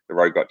narrowed, the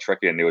road got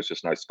tricky, and there was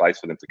just no space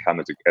for them to come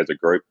as a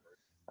group.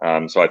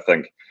 So I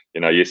think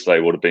yesterday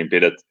would have been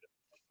better,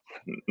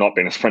 not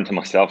being a sprinter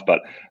myself,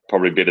 but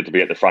probably better to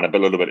be at the front a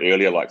little bit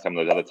earlier, like some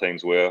of those other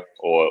teams were,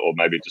 or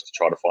maybe just to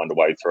try to find a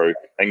way through.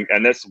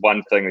 And that's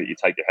one thing that you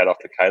take your hat off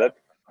to Caleb.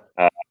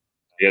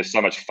 He has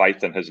so much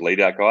faith in his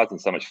lead-out guys and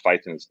so much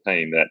faith in his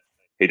team that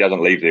he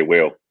doesn't leave their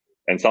wheel.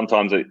 And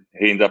sometimes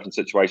he ends up in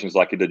situations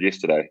like he did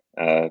yesterday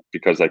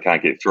because they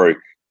can't get through.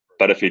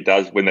 But if he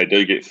does, when they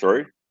do get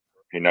through,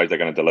 he knows they're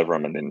going to deliver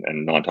him,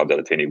 and 9 times out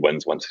of 10 he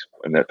wins once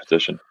in that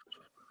position.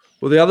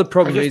 Well, the other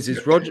problem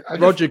is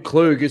Roger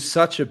Klug is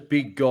such a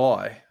big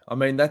guy. I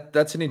mean,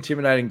 that's an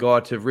intimidating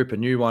guy to rip a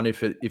new one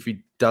if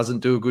he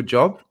doesn't do a good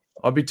job.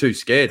 I'd be too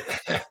scared.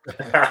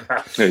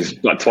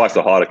 He's like twice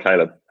the height of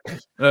Caleb.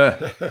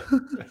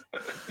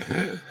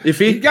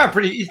 He's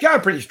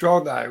going pretty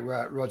strong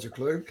though, Roger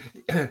Klug.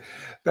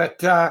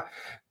 But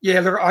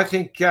look, I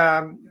think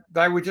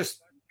they were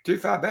just too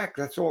far back.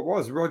 That's all it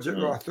was.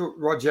 I thought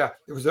Roger,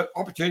 there was an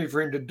opportunity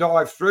for him to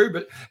dive through,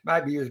 but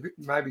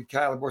maybe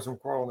Caleb wasn't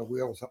quite on the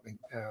wheel or something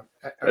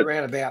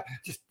around about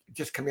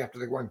just coming up to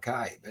the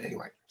 1K. But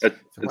anyway,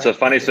 it's a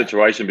funny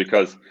situation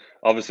because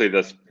obviously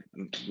the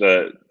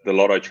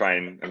Lotto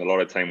train and the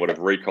Lotto team would have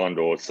reconned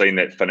or seen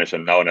that finish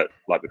and known it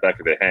like the back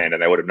of their hand,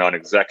 and they would have known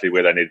exactly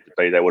where they needed to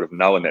be. They would have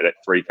known that at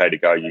 3K to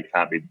go, you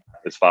can't be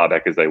as far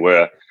back as they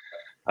were.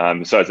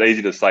 So it's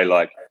easy to say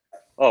like,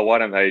 oh, why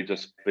don't they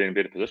just be in a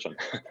better position?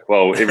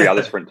 Well, every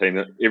other sprint team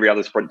is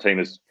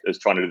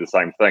trying to do the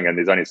same thing, and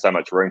there's only so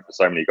much room for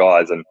so many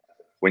guys. And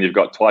when you've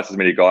got twice as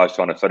many guys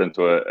trying to fit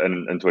into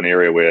an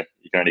area where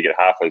you can only get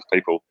half those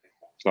people,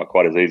 it's not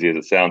quite as easy as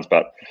it sounds.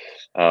 But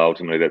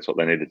ultimately, that's what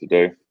they needed to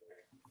do.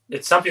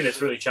 It's something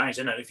that's really changed,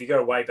 isn't it? If you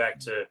go way back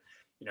to,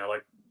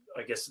 like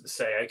I guess the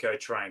Sayako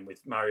train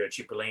with Mario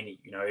Cipollini,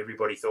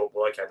 everybody thought,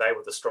 well, okay, they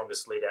were the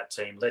strongest lead-out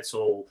team. Let's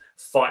all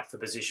fight for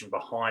position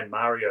behind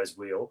Mario's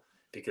wheel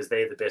because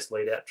they're the best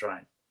lead-out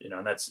train.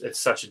 And it's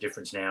such a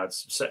difference now.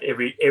 It's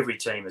every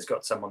team has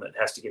got someone that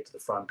has to get to the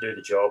front, do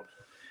the job,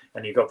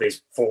 and you've got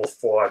these 4 or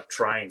 5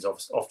 trains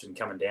often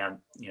coming down.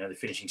 The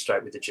finishing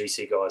straight with the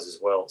GC guys as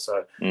well.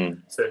 So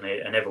certainly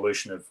an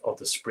evolution of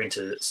the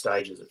sprinter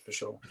stages, for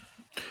sure.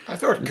 I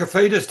thought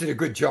Cofidis did a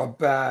good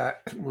job.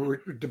 We were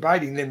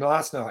debating them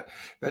last night,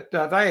 but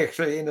they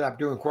actually ended up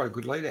doing quite a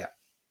good lead out.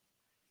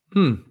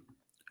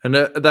 And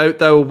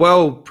they were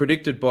well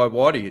predicted by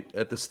Whitey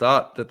at the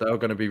start that they were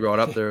going to be right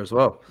up there as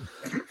well.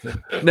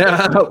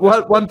 Now,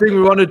 one thing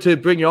we wanted to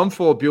bring you on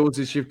for, Bills,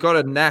 is you've got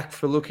a knack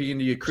for looking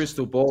into your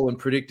crystal ball and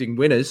predicting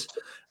winners,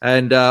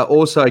 and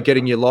also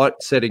getting your light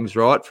settings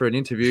right for an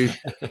interview.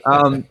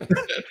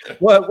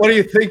 What do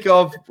you think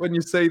of when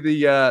you see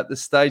the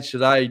stage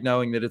today,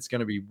 knowing that it's going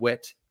to be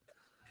wet?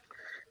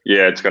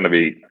 Yeah, this is going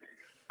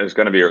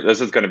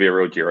to be a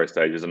real Giro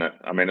stage, isn't it?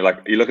 I mean, like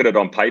you look at it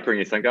on paper and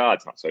you think,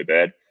 it's not so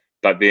bad.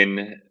 But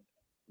then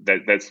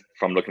that's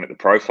from looking at the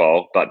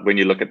profile. But when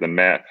you look at the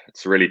map,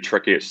 it's really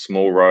tricky. It's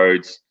small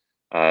roads,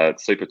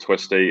 it's super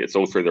twisty. It's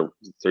all through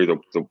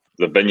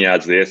the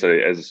vineyards there. So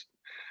as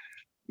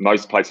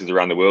most places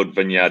around the world,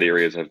 vineyard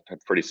areas have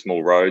pretty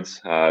small roads.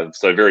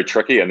 So very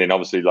tricky. And then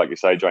obviously, like you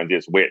say, Jones,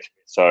 it's wet.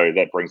 So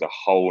that brings a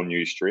whole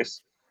new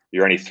stress.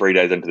 You're only 3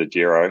 days into the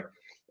Giro,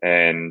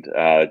 and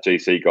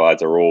GC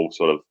guides are all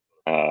sort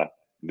of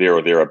there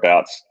or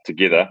thereabouts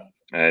together.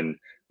 And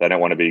they don't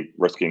want to be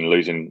risking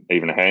losing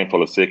even a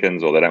handful of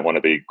seconds, or they don't want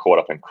to be caught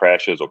up in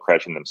crashes or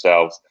crashing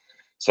themselves.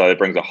 So it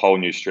brings a whole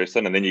new stress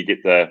in. And then you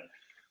get the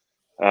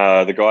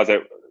guys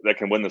that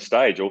can win the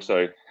stage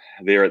also,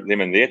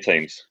 them and their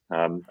teams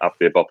up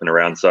there bopping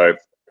around. So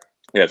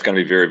yeah, it's going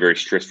to be a very, very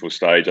stressful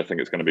stage. I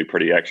think it's going to be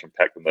pretty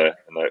action-packed in the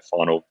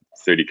final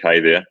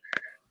 30K there.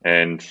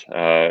 And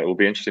it will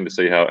be interesting to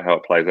see how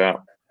it plays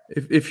out.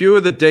 If you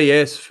were the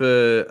DS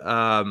for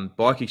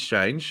Bike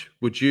Exchange,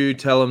 would you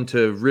tell them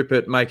to rip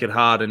it, make it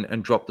hard,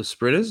 and drop the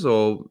sprinters?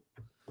 Or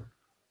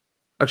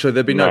actually,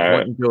 there'd be no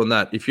point in doing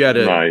that. If you had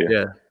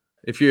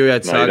if you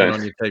had Sagan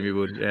on your team, you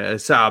would. Yeah,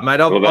 so mate,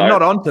 I'm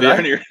not on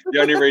today. The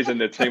only reason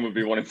the team would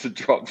be wanting to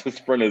drop the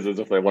sprinters is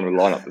if they want to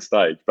line up the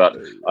stage. But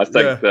I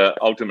think that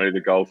ultimately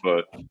the goal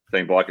for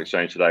Team Bike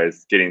Exchange today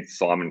is getting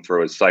Simon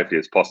through as safely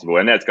as possible,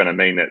 and that's going to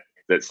mean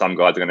that some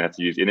guys are going to have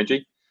to use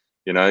energy.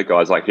 You know,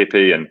 guys like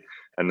Hippie and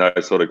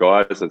those sort of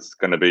guys. They're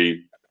going to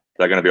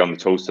be on the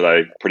tools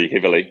today pretty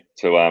heavily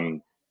to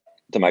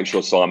make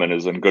sure Simon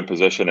is in good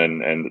position,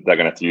 and they're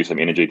going to have to use some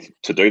energy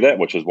to do that,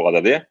 which is why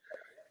they're there.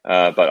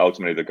 But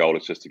ultimately, the goal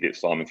is just to get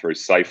Simon through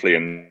safely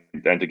and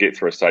to get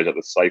through a stage like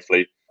this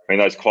safely. I mean,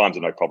 those climbs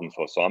are no problem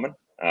for Simon,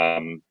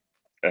 and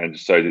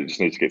so he just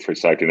needs to get through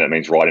safely, and that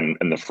means right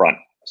in the front.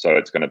 So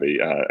it's going to be,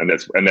 and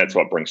that's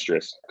what brings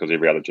stress, because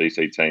every other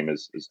GC team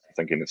is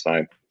thinking the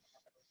same.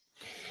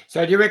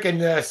 So do you reckon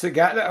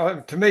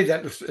Sagan? To me,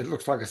 it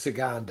looks like a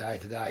Sagan day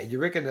today. Do you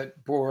reckon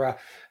that Bora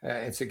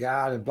and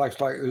Sagan and blokes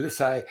like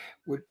Ulisse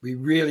would be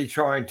really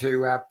trying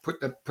to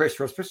put the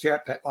pressure, especially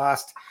at that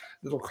last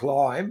little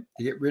climb,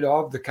 to get rid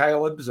of the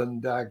Calebs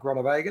and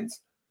Groenewegans?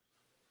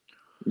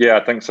 Yeah,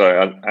 I think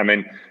so. I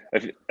mean,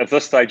 if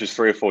this stage was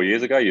 3 or 4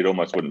 years ago, you'd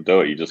almost wouldn't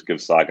do it. You just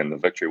give Sagan the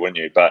victory, wouldn't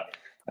you? But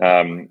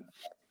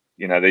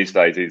you know, these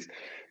days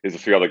there's a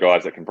few other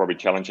guys that can probably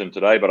challenge him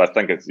today. But I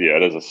think it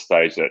is a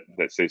stage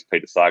that sees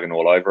Peter Sagan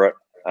all over it.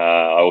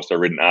 I also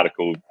read an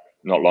article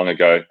not long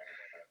ago.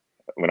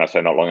 When I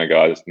say not long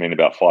ago, I just mean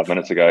about 5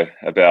 minutes ago,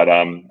 about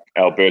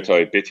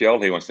Alberto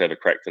Bettiol. He wants to have a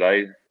crack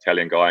today.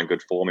 Italian guy in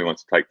good form. He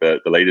wants to take the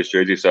leader's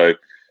jersey. So,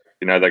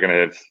 you know, they're going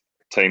to have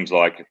teams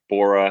like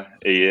Bora,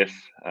 EF.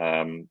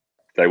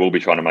 They will be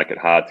trying to make it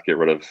hard to get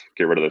rid of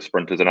the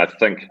sprinters. And I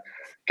think,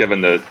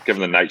 given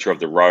the nature of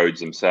the roads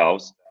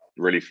themselves,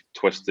 really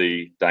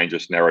twisty,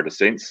 dangerous, narrow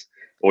descents,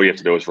 all you have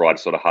to do is ride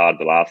sort of hard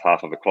the last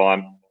half of a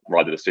climb,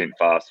 ride the descent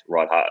fast,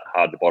 ride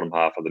hard the bottom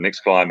half of the next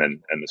climb, and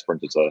the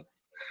sprinters are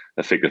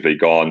effectively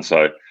gone.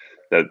 So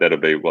that'll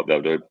be what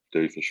they'll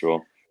do for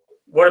sure.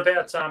 What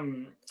about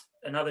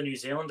another New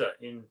Zealander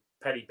in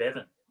Paddy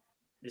Bevan?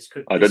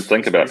 I did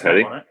think about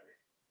Paddy.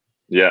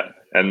 Yeah,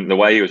 and the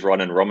way he was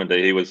riding in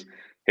Romandy, he was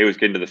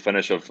getting to the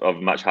finish of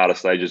much harder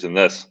stages than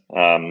this.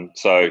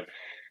 So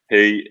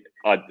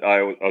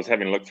I was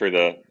having a look through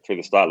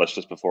the start list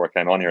just before I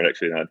came on here, and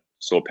actually I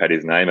saw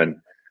Paddy's name, and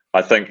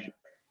I think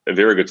a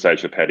very good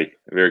stage for Paddy.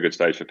 A very good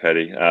stage for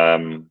Paddy.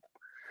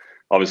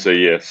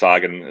 Obviously, yeah,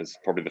 Sagan is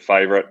probably the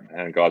favourite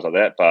and guys like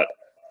that, but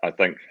I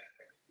think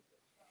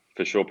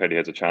for sure Paddy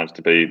has a chance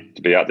to be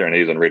out there, and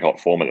he's in red hot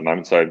form at the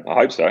moment. So I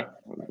hope so. I'd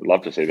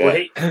love to see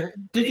that.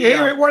 Did you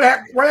hear what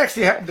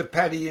actually happened to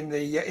Paddy in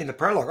the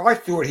prologue? I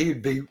thought he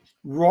would be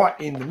right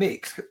in the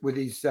mix with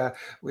his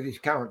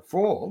current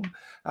form,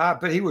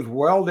 but he was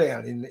well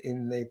down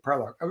in the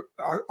prologue.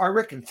 I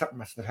reckon something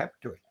must have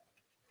happened to him.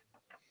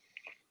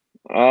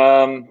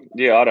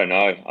 Yeah, I don't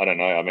know.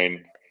 I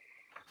mean,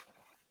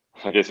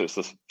 I guess it's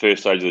the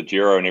first stage of the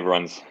Giro, and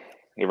everyone's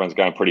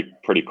going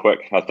pretty quick.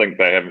 I think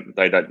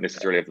they don't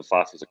necessarily have the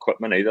fastest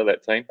equipment either,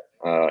 that team.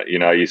 You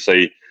know,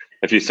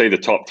 if you see the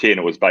top 10,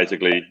 it was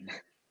basically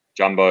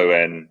Jumbo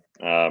and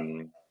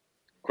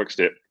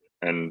Quickstep,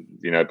 and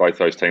you know, both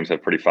those teams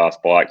have pretty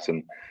fast bikes,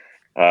 and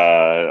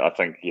I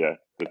think the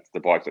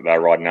bikes that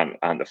they're riding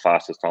aren't the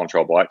fastest time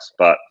trial bikes,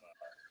 but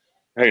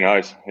who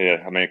knows?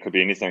 Yeah, I mean, it could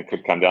be anything. It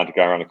could come down to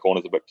going around the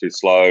corners a bit too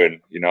slow, and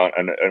you know,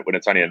 and when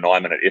it's only a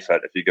 9-minute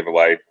effort, if you give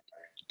away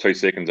 2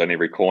 seconds on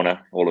every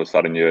corner, all of a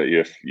sudden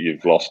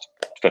you've lost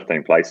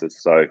 15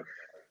 places. So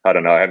I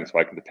don't know. I haven't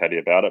spoken to Paddy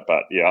about it,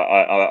 but yeah,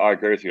 I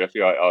agree with you.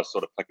 I was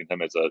sort of picking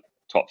him as a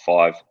top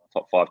five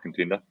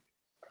contender.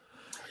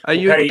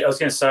 Paddy, I was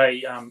going to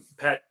say,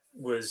 Pat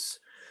was,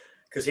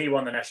 because he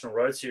won the National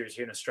Road Series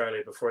here in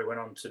Australia before he went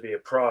on to be a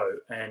pro,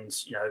 and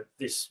you know,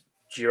 this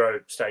Giro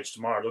stage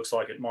tomorrow looks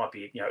like it might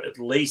be, you know, at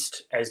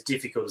least as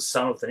difficult as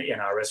some of the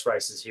NRS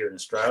races here in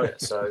Australia.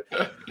 So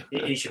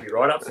he should be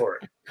right up for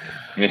it.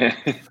 Yeah.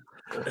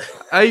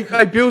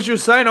 Hey, Bills, you're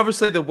saying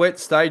obviously the wet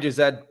stages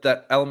add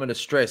that element of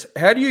stress.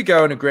 How do you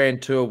go on a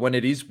Grand Tour when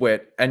it is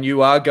wet and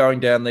you are going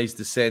down these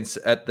descents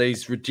at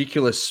these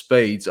ridiculous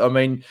speeds? I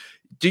mean,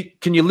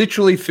 can you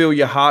literally feel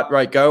your heart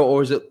rate go,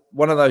 or is it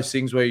one of those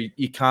things where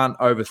you can't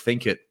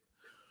overthink it?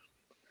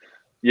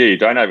 Yeah, you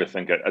don't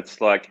overthink it.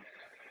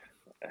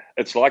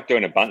 It's like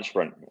doing a bunch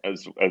sprint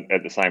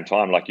at the same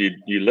time. Like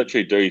you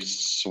literally do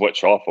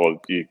switch off, or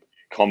you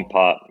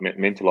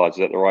compartmentalize. Is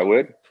that the right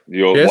word?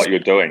 What you're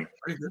doing,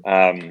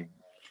 and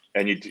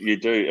you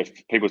do.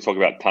 If people talk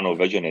about tunnel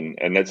vision,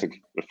 and that's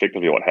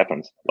effectively what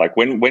happens. Like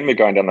when we're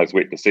going down those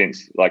wet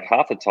descents, like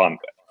half the time,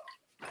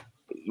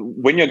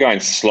 when you're going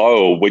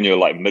slow, or when you're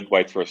like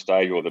midway through a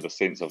stage, or the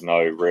descents have no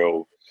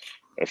real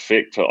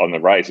effect on the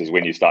race, is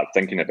when you start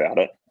thinking about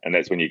it, and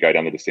that's when you go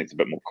down the descents a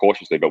bit more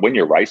cautiously. But when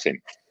you're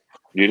racing,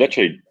 you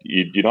literally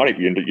you're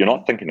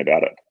not thinking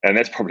about it, and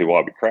that's probably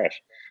why we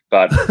crash.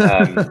 But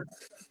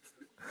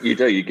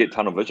you get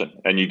tunnel vision,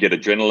 and you get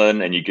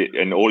adrenaline,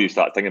 and all you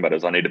start thinking about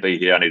is I need to be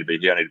here, I need to be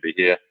here, I need to be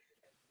here,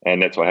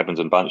 and that's what happens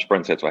in bunch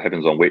sprints. That's what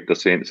happens on wet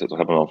descents. That's what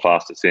happens on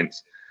fast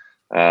descents,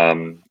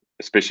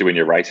 especially when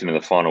you're racing in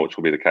the final, which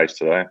will be the case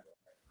today.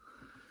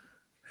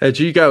 How'd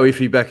you go,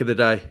 Iffy, back in the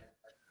day?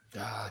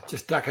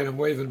 Just ducking and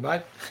weaving,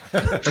 mate.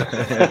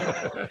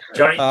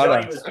 Johnny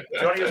was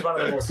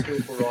one of the more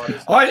skillful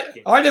riders.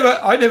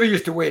 I never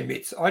used to wear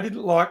mitts. I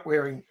didn't like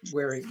wearing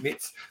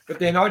mitts, but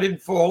then I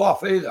didn't fall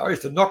off either. I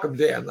used to knock them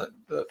down.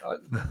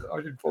 I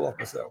didn't fall off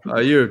myself. Oh,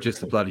 you're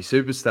just a bloody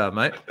superstar,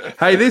 mate.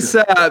 Hey, this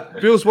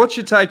Bills, what's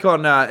your take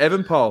on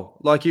Evenepoel?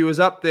 Like, he was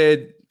up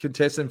there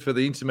contesting for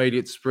the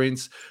intermediate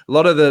sprints. A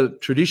lot of the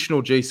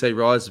traditional GC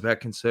riders about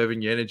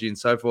conserving your energy and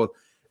so forth.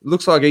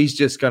 Looks like he's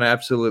just going to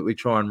absolutely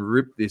try and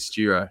rip this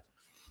Giro.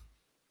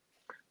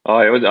 Oh,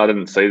 I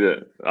didn't see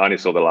that. I only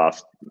saw the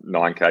last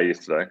 9K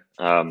yesterday,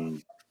 so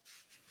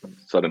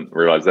I didn't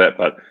realise that.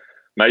 But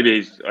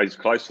maybe he's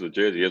close to the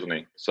jersey, isn't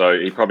he? So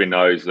he probably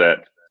knows that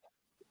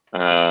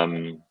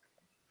that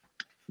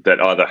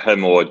either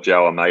him or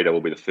Joe Almeida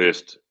will be the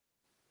first.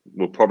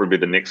 Will probably be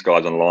the next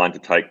guys in line to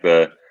take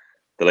the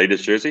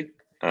leader's jersey,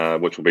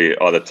 which will be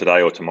either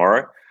today or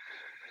tomorrow.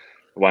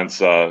 Once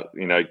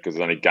because there's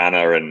only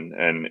Ghana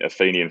and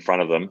Affini in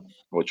front of them,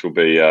 which will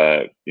be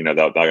they're going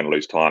to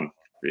lose time.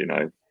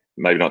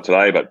 Maybe not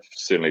today, but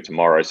certainly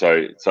tomorrow.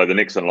 So the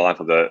next in line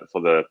for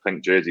the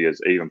pink jersey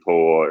is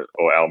Evenepoel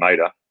or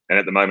Almeida, and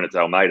at the moment it's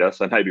Almeida.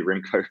 So maybe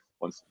Remco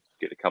wants to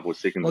get a couple of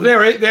seconds. Well,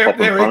 they're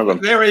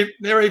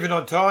even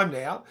on time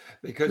now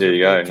because of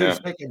the 2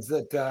 seconds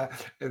that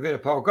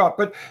Evenepoel got.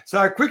 But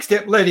so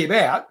Quickstep let him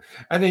out,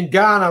 and then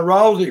Ghana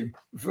rolled him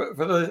for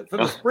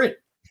the sprint.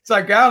 So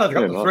Garner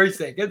got the 3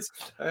 seconds.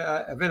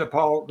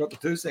 Evenepoel got the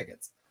 2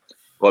 seconds.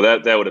 Well,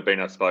 that would have been,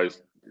 I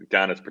suppose,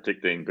 Garner's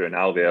protecting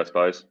Bernal there, I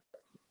suppose.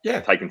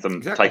 Yeah, taking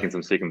some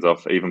seconds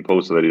off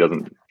Evenepoel so that he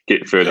doesn't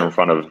get further in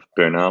front of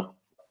Bernal.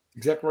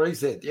 Exactly what he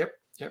said. Yep.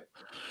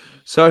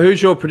 So,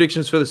 who's your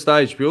predictions for the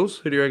stage, Bills?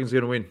 Who do you reckon is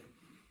going to win?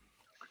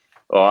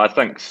 Oh, I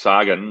think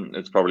Sagan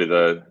is probably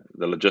the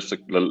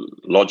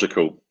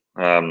logical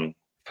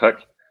pick,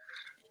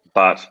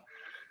 but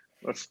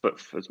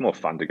it's more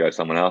fun to go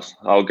someone else.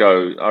 I'll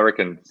go. I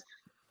reckon.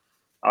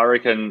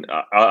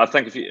 I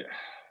think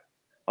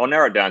I'll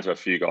narrow it down to a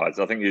few guys.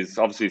 I think he's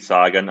obviously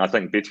Sagan. I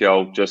think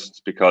Bettiol,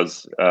 just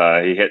because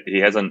he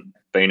hasn't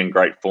been in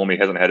great form. He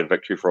hasn't had a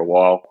victory for a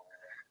while,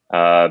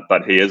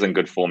 but he is in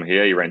good form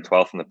here. He ran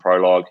 12th in the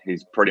prologue.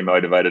 He's pretty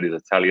motivated. He's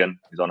Italian.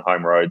 He's on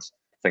home roads.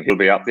 I think he'll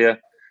be up there.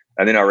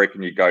 And then I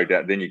reckon you go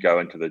down. Then you go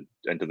into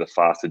the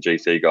faster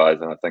GC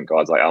guys, and I think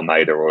guys like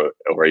Almeida or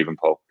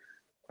Evenepoel.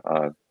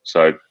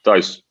 So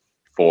those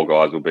 4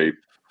 guys will be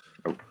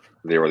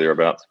there or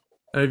thereabouts.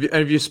 And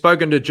have you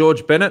spoken to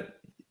George Bennett?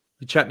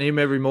 You chatting to him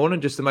every morning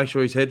just to make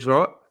sure his head's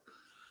right?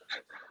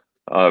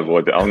 I'm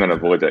going to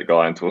avoid that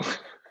guy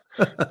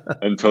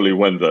until he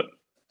wins it.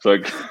 So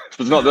if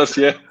it's not this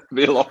year,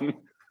 it'll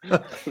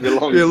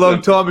be a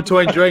long time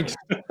between drinks.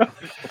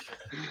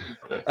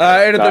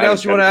 Anything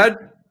else you want to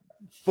add,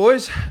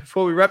 boys,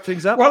 before we wrap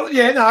things up? Well,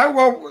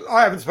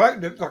 I haven't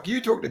spoken to, like,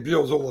 you talk to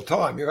Bills all the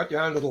time. You've got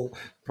your own little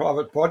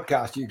private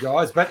podcast, you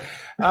guys, but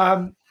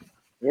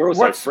we're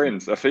also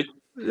friends, Iffy.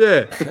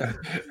 Yeah.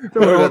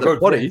 We're all good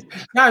friends.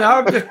 No,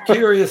 I'm just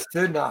curious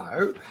to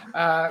know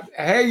how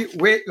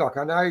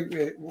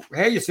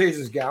your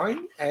season's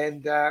going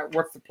and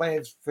what's the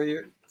plans for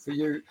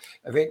you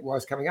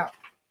event-wise coming up.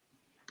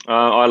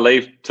 I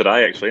leave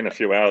today, actually, in a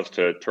few hours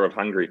to Tour of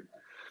Hungary.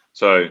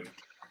 So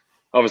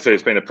obviously,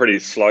 it's been a pretty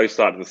slow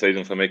start to the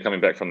season for me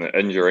coming back from the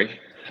injury.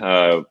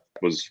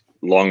 Was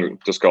long,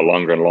 just got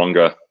longer and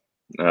longer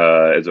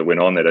as it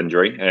went on, that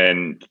injury.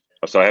 And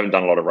so I haven't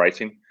done a lot of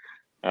racing.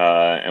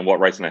 And what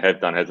racing I have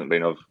done hasn't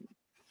been of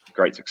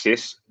great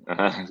success.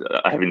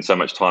 Having so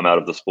much time out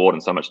of the sport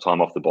and so much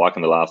time off the bike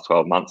in the last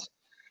 12 months.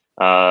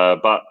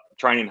 But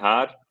training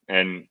hard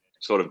and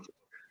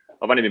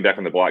I've only been back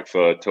on the bike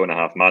for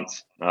 2.5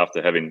 months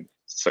after having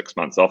 6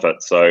 months off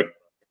it. So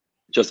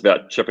just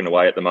about chipping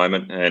away at the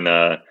moment and,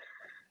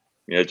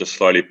 just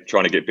slowly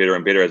trying to get better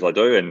and better as I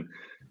do.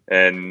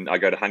 And I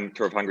go to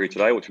Tour of Hungary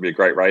today, which will be a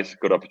great race,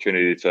 good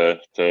opportunity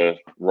to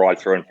ride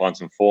through and find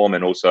some form.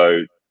 And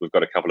also we've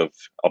got a couple of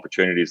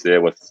opportunities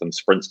there with some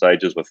sprint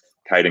stages with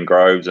Caden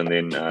Groves and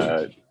then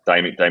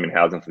Damien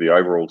Housen for the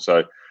overall.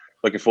 So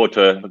looking forward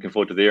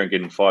to there and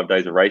getting 5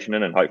 days of racing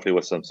in and hopefully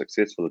with some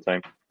success for the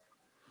team.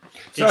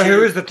 So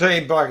who is the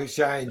team Bike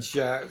Exchange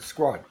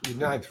squad? You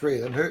named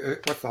 3 of them.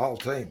 What's the whole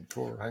team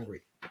for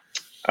Hungary?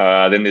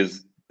 Then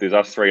there's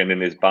us 3, and then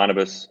there's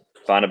Barnabas,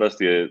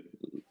 the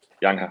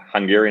young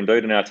Hungarian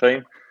dude in our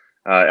team,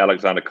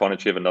 Alexander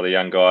Konachev, another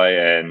young guy,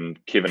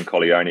 and Kevin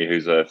Colleoni,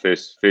 who's a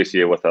first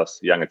year with us,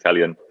 young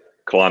Italian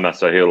climber.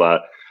 So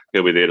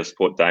he'll be there to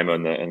support Damo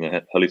in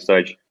the hilly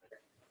stage.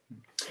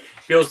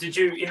 Bills, did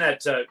you in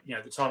that the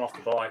time off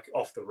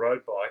the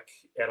road bike,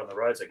 out on the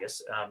roads, I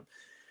guess,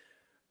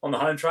 on the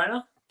home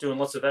trainer? doing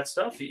lots of that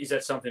stuff? Is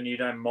that something you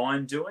don't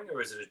mind doing,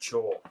 or is it a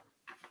chore?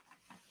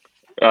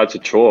 It's a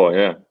chore,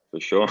 yeah, for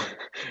sure.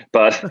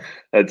 But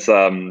it's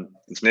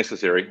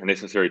necessary, a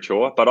necessary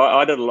chore. But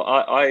I did a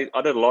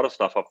lot of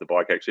stuff off the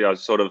bike actually.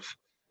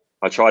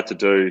 I tried to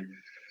do,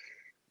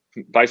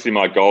 basically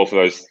my goal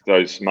for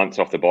those months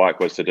off the bike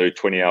was to do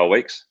 20-hour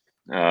weeks,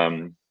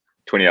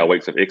 20-hour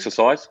weeks of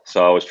exercise.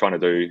 So I was trying to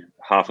do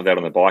half of that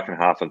on the bike and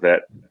half of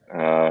that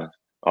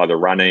either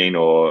running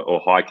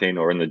or hiking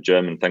or in the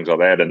gym and things like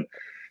that. And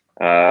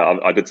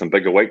I did some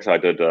bigger weeks. I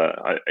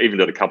even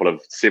did a couple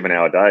of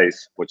 7-hour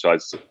days, which I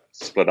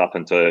split up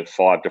into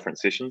 5 different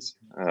sessions,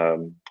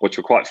 which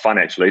were quite fun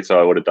actually.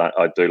 So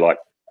I'd do like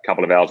a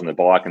couple of hours on the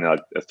bike and a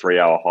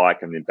 3-hour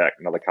hike, and then back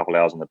another couple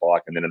of hours on the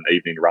bike, and then an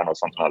evening run or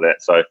something like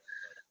that. So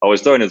I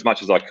was doing as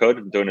much as I could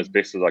and doing as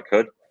best as I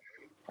could.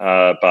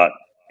 But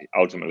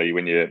ultimately,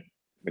 when you're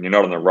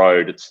not on the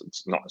road,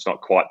 it's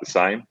not quite the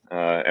same.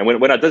 And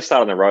when I did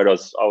start on the road, I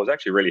was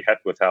actually really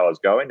happy with how I was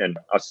going, and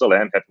I still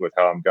am happy with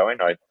how I'm going.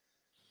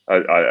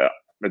 I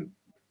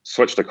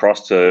switched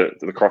across to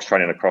the cross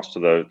training across to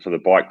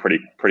the bike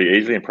pretty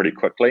easily and pretty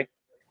quickly,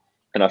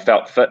 and I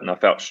felt fit and I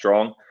felt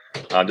strong.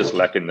 I'm just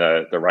lacking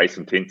the race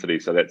intensity,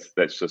 so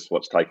that's just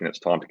what's taking its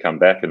time to come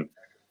back. And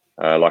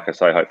like I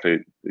say, hopefully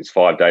these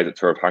 5 days at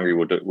Tour of Hungary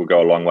will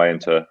go a long way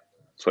into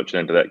switching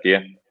into that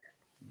gear.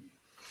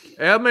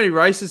 How many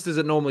races does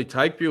it normally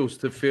take, Bewls,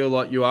 to feel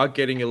like you are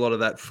getting a lot of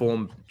that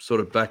form sort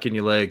of back in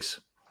your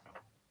legs?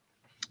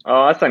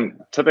 I think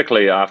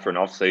typically after an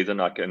off season,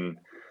 I can,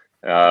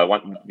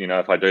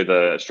 if I do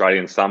the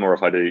Australian summer,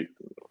 or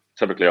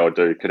typically I would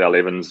do Cadel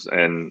Evans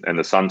and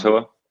the Sun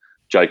Tour,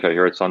 Jayco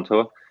Hero Sun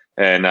Tour,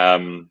 and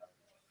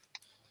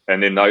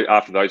then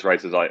after those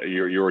races,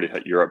 you already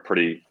hit Europe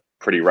pretty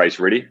race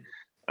ready.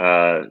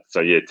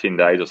 So yeah, 10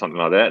 days or something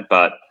like that.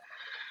 But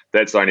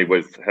that's only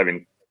with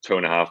having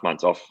 2.5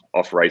 months off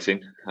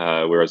racing,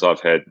 whereas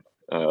I've had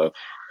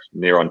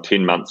near on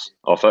 10 months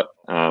off it,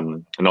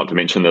 not to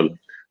mention the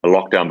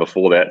lockdown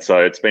before that. So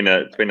it's been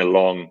a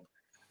long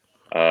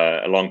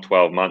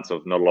 12 months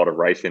of not a lot of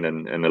racing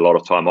and a lot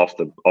of time off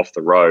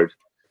the road.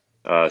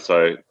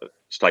 So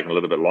it's taken a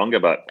little bit longer,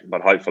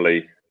 but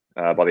hopefully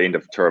by the end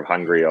of Tour of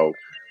Hungary,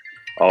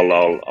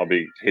 I'll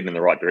be heading in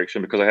the right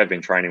direction, because I have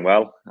been training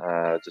well.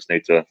 Just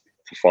need to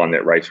find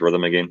that race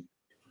rhythm again.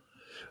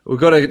 We've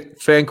got a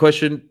fan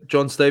question.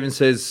 John Stevens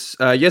says,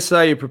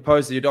 yesterday you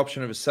proposed the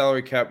adoption of a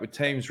salary cap with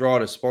teams,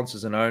 riders,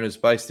 sponsors and owners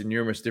based in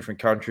numerous different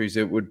countries.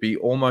 It would be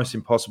almost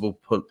impossible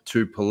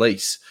to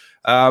police.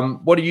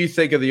 What do you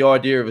think of the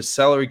idea of a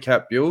salary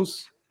cap,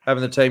 Bewls?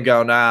 Having the team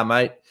go, nah,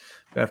 mate,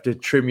 we have to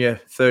trim you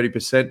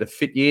 30% to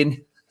fit you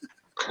in.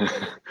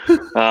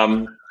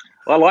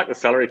 I like the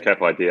salary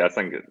cap idea. I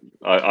think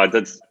I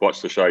did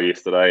watch the show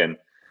yesterday, and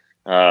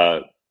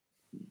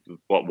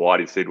what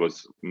Whitey said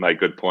made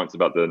good points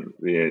about the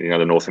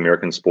North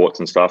American sports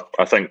and stuff.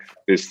 I think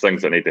there's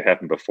things that need to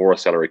happen before a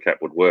salary cap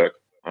would work.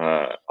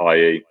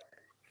 I.e.,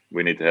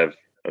 we need to have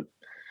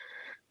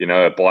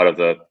a bite of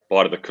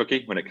the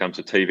cookie when it comes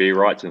to TV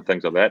rights and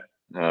things like that,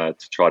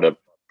 to try to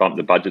bump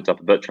the budgets up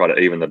a bit, try to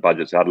even the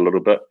budgets out a little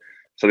bit.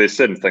 So there's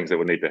certain things that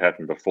would need to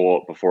happen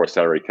before a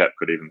salary cap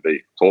could even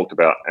be talked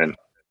about. And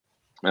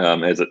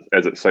as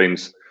it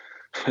seems,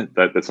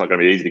 that's not going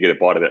to be easy to get a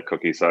bite of that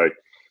cookie. So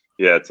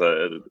yeah, it's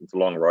a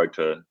long road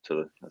to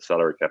the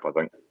salary cap, I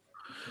think.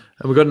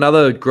 And we've got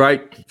another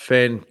great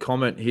fan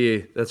comment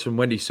here. That's from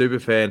Wendy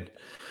Superfan.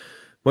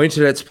 My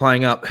internet's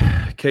playing up.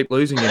 Keep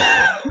losing you.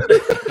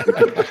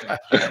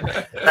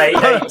 I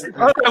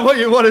don't know what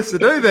you want us to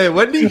do there,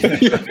 Wendy.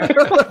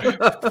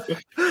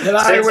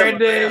 Hello,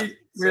 Wendy.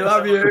 We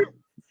love you.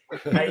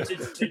 Hey,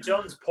 to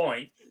John's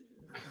point,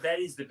 that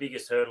is the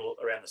biggest hurdle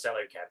around the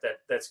salary cap.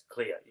 That's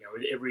clear.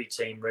 Every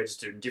team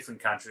registered in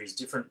different countries,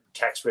 different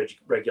tax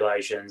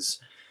regulations.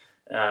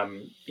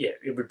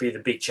 It would be the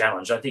big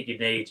challenge. I think you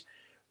need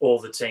all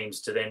the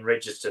teams to then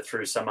register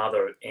through some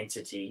other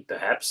entity,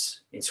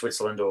 perhaps in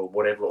Switzerland or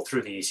whatever, or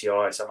through the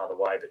ECI some other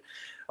way. But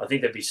I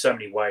think there'd be so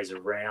many ways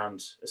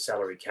around a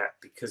salary cap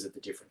because of the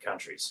different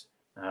countries.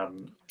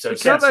 So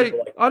can't they?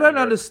 I don't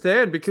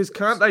understand, because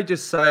can't they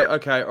just say,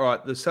 okay, all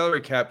right, the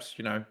salary cap's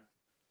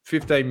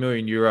 15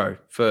 million euro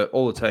for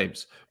all the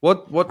teams.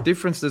 What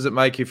difference does it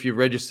make if you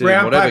register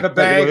brown in whatever paper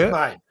bags,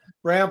 mate?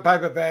 Brown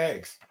paper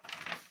bags.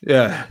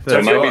 Yeah. So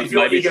if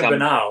you're Egan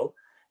Bernal,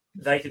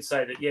 they could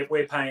say that,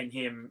 we're paying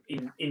him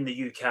in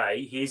the UK.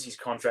 Here's his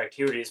contract.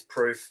 Here it is,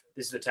 proof.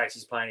 This is the tax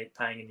he's paying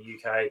in the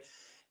UK,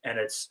 and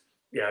it's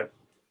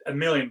a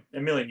million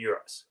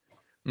euros.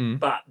 Mm.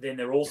 But then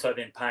they're also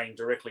then paying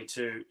directly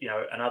to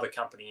another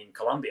company in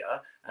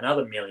Colombia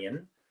another $1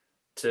 million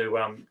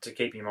to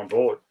keep him on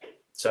board.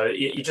 So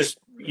you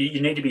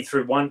need to be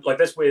through one, like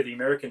that's where the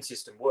American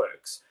system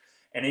works.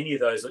 And any of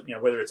those,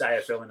 whether it's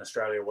AFL in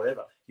Australia or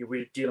whatever,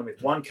 we're dealing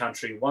with one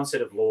country, one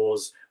set of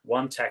laws,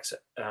 one tax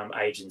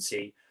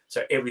agency,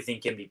 so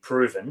everything can be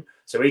proven.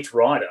 So each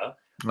rider,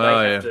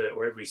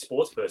 or every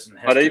sports person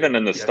has to, even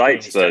in the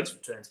States, tax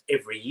returns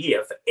every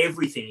year for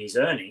everything he's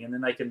earning, and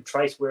then they can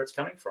trace where it's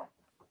coming from.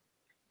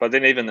 But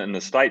then even in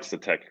the States, the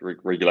tax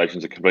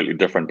regulations are completely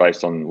different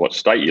based on what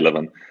state you live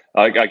in.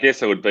 I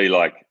guess it would be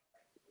like,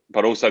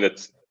 but also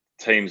that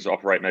teams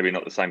operate maybe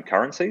not the same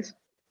currencies,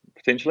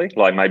 potentially.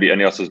 Like maybe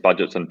Ineos's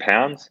budget's in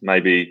pounds,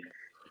 maybe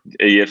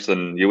EF's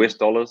in US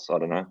dollars. I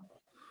don't know.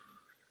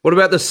 What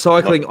about the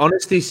cycling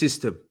honesty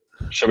system?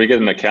 Should we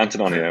get an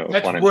accountant on here?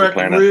 That's worked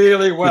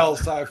really well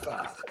so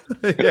far.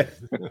 Yeah.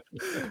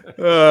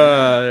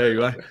 There you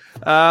go.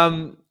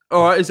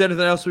 All right. Is there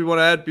anything else we want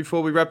to add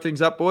before we wrap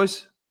things up,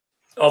 boys?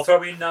 I'll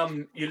throw in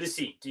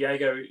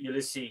Diego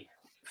Ulisi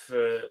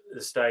for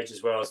the stage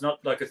as well. It's not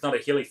a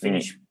hilly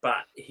finish,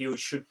 but he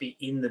should be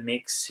in the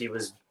mix. He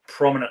was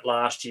prominent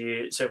last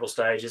year, several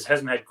stages.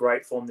 Hasn't had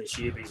great form this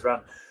year, but he's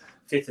run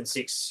 5th and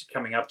 6th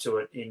coming up to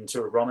it in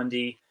Tour of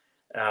Romandy.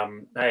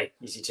 Hey,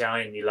 he's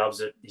Italian. He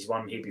loves it. He's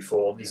won here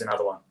before. He's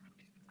another one.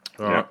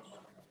 All right.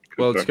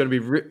 Well, it's going to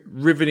be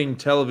riveting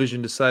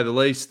television, to say the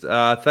least.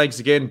 Thanks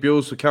again,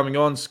 Bills, for coming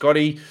on.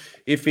 Scotty,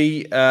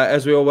 Iffy,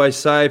 as we always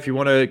say, if you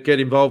want to get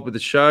involved with the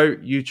show,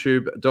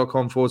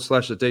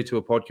 youtube.com/the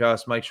Detour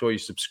Podcast. Make sure you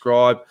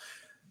subscribe.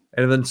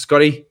 And then,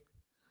 Scotty?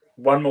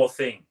 One more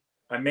thing.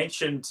 I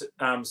mentioned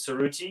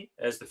Cerruti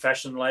as the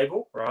fashion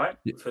label, right?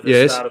 For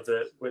the start of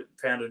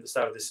founded at the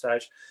start of this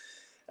stage.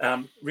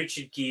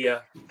 Richard Gere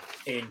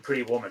in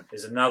Pretty Woman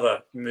is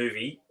another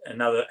movie,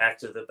 another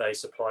actor that they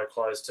supply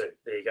clothes to.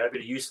 There you go. A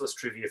bit of useless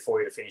trivia for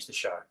you to finish the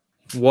show.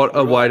 What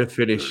a way to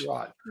finish.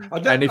 Right.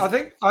 I'll tell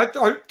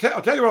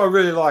you what I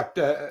really liked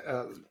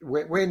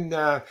when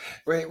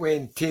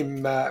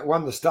Tim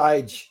won the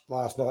stage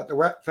last night.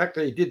 The fact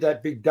that he did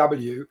that big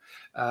W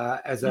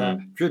as a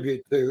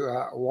tribute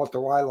to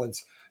Walter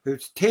Wayland's,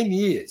 who's 10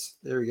 years.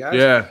 There we go.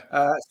 Yeah.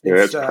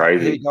 Since, that's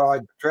crazy. He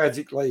died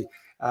tragically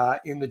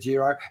in the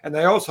Giro. And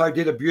they also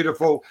did a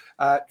beautiful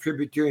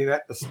tribute to him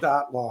at the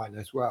start line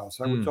as well,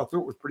 so which I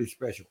thought was pretty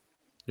special.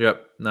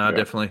 Yep. No,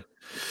 definitely.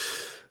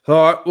 All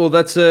right. Well,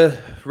 that's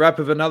a wrap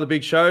of another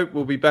big show.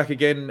 We'll be back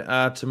again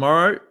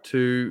tomorrow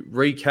to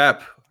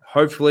recap.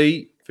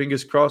 Hopefully,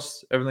 fingers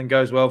crossed, everything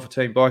goes well for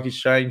Team Bike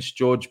Exchange,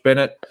 George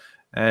Bennett,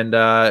 and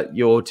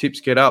your tips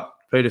get up.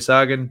 Peter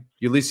Sagan,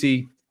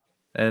 Ulysses,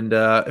 and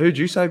who'd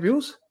you say,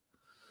 Bills?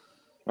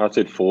 I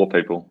said 4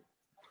 people.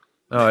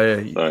 Oh,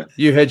 yeah. So.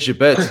 You hedged your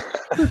bets.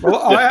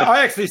 Well,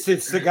 I actually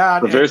said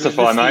Sagan.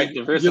 Diversify, mate.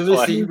 Diversify.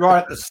 Ulysses right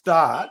at the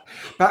start.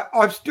 But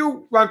I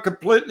still won't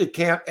completely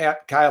count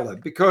out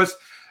Caleb because,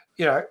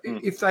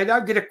 if they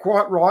don't get it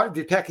quite right,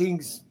 the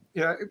attacking's,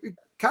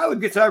 Caleb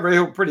gets over a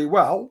hill pretty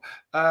well,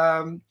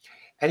 and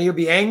he'll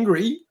be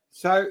angry.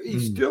 So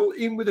he's still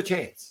in with a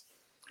chance.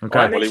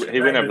 Okay. Well,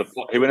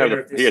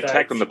 he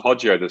attacked on the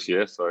Poggio this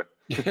year, so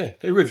yeah,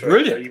 he was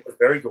brilliant. He was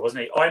very good,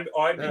 wasn't he?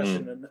 I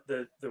mentioned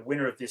the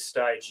winner of this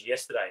stage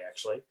yesterday,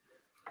 actually.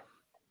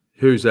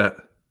 Who's that?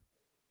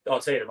 I'll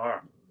tell you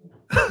tomorrow.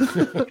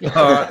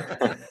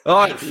 All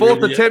right.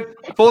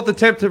 Fourth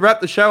attempt to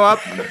wrap the show up.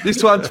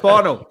 This one's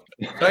final.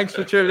 Thanks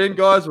for tuning in,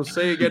 guys. We'll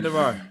see you again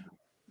tomorrow.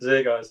 See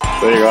you guys.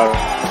 there you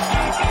go.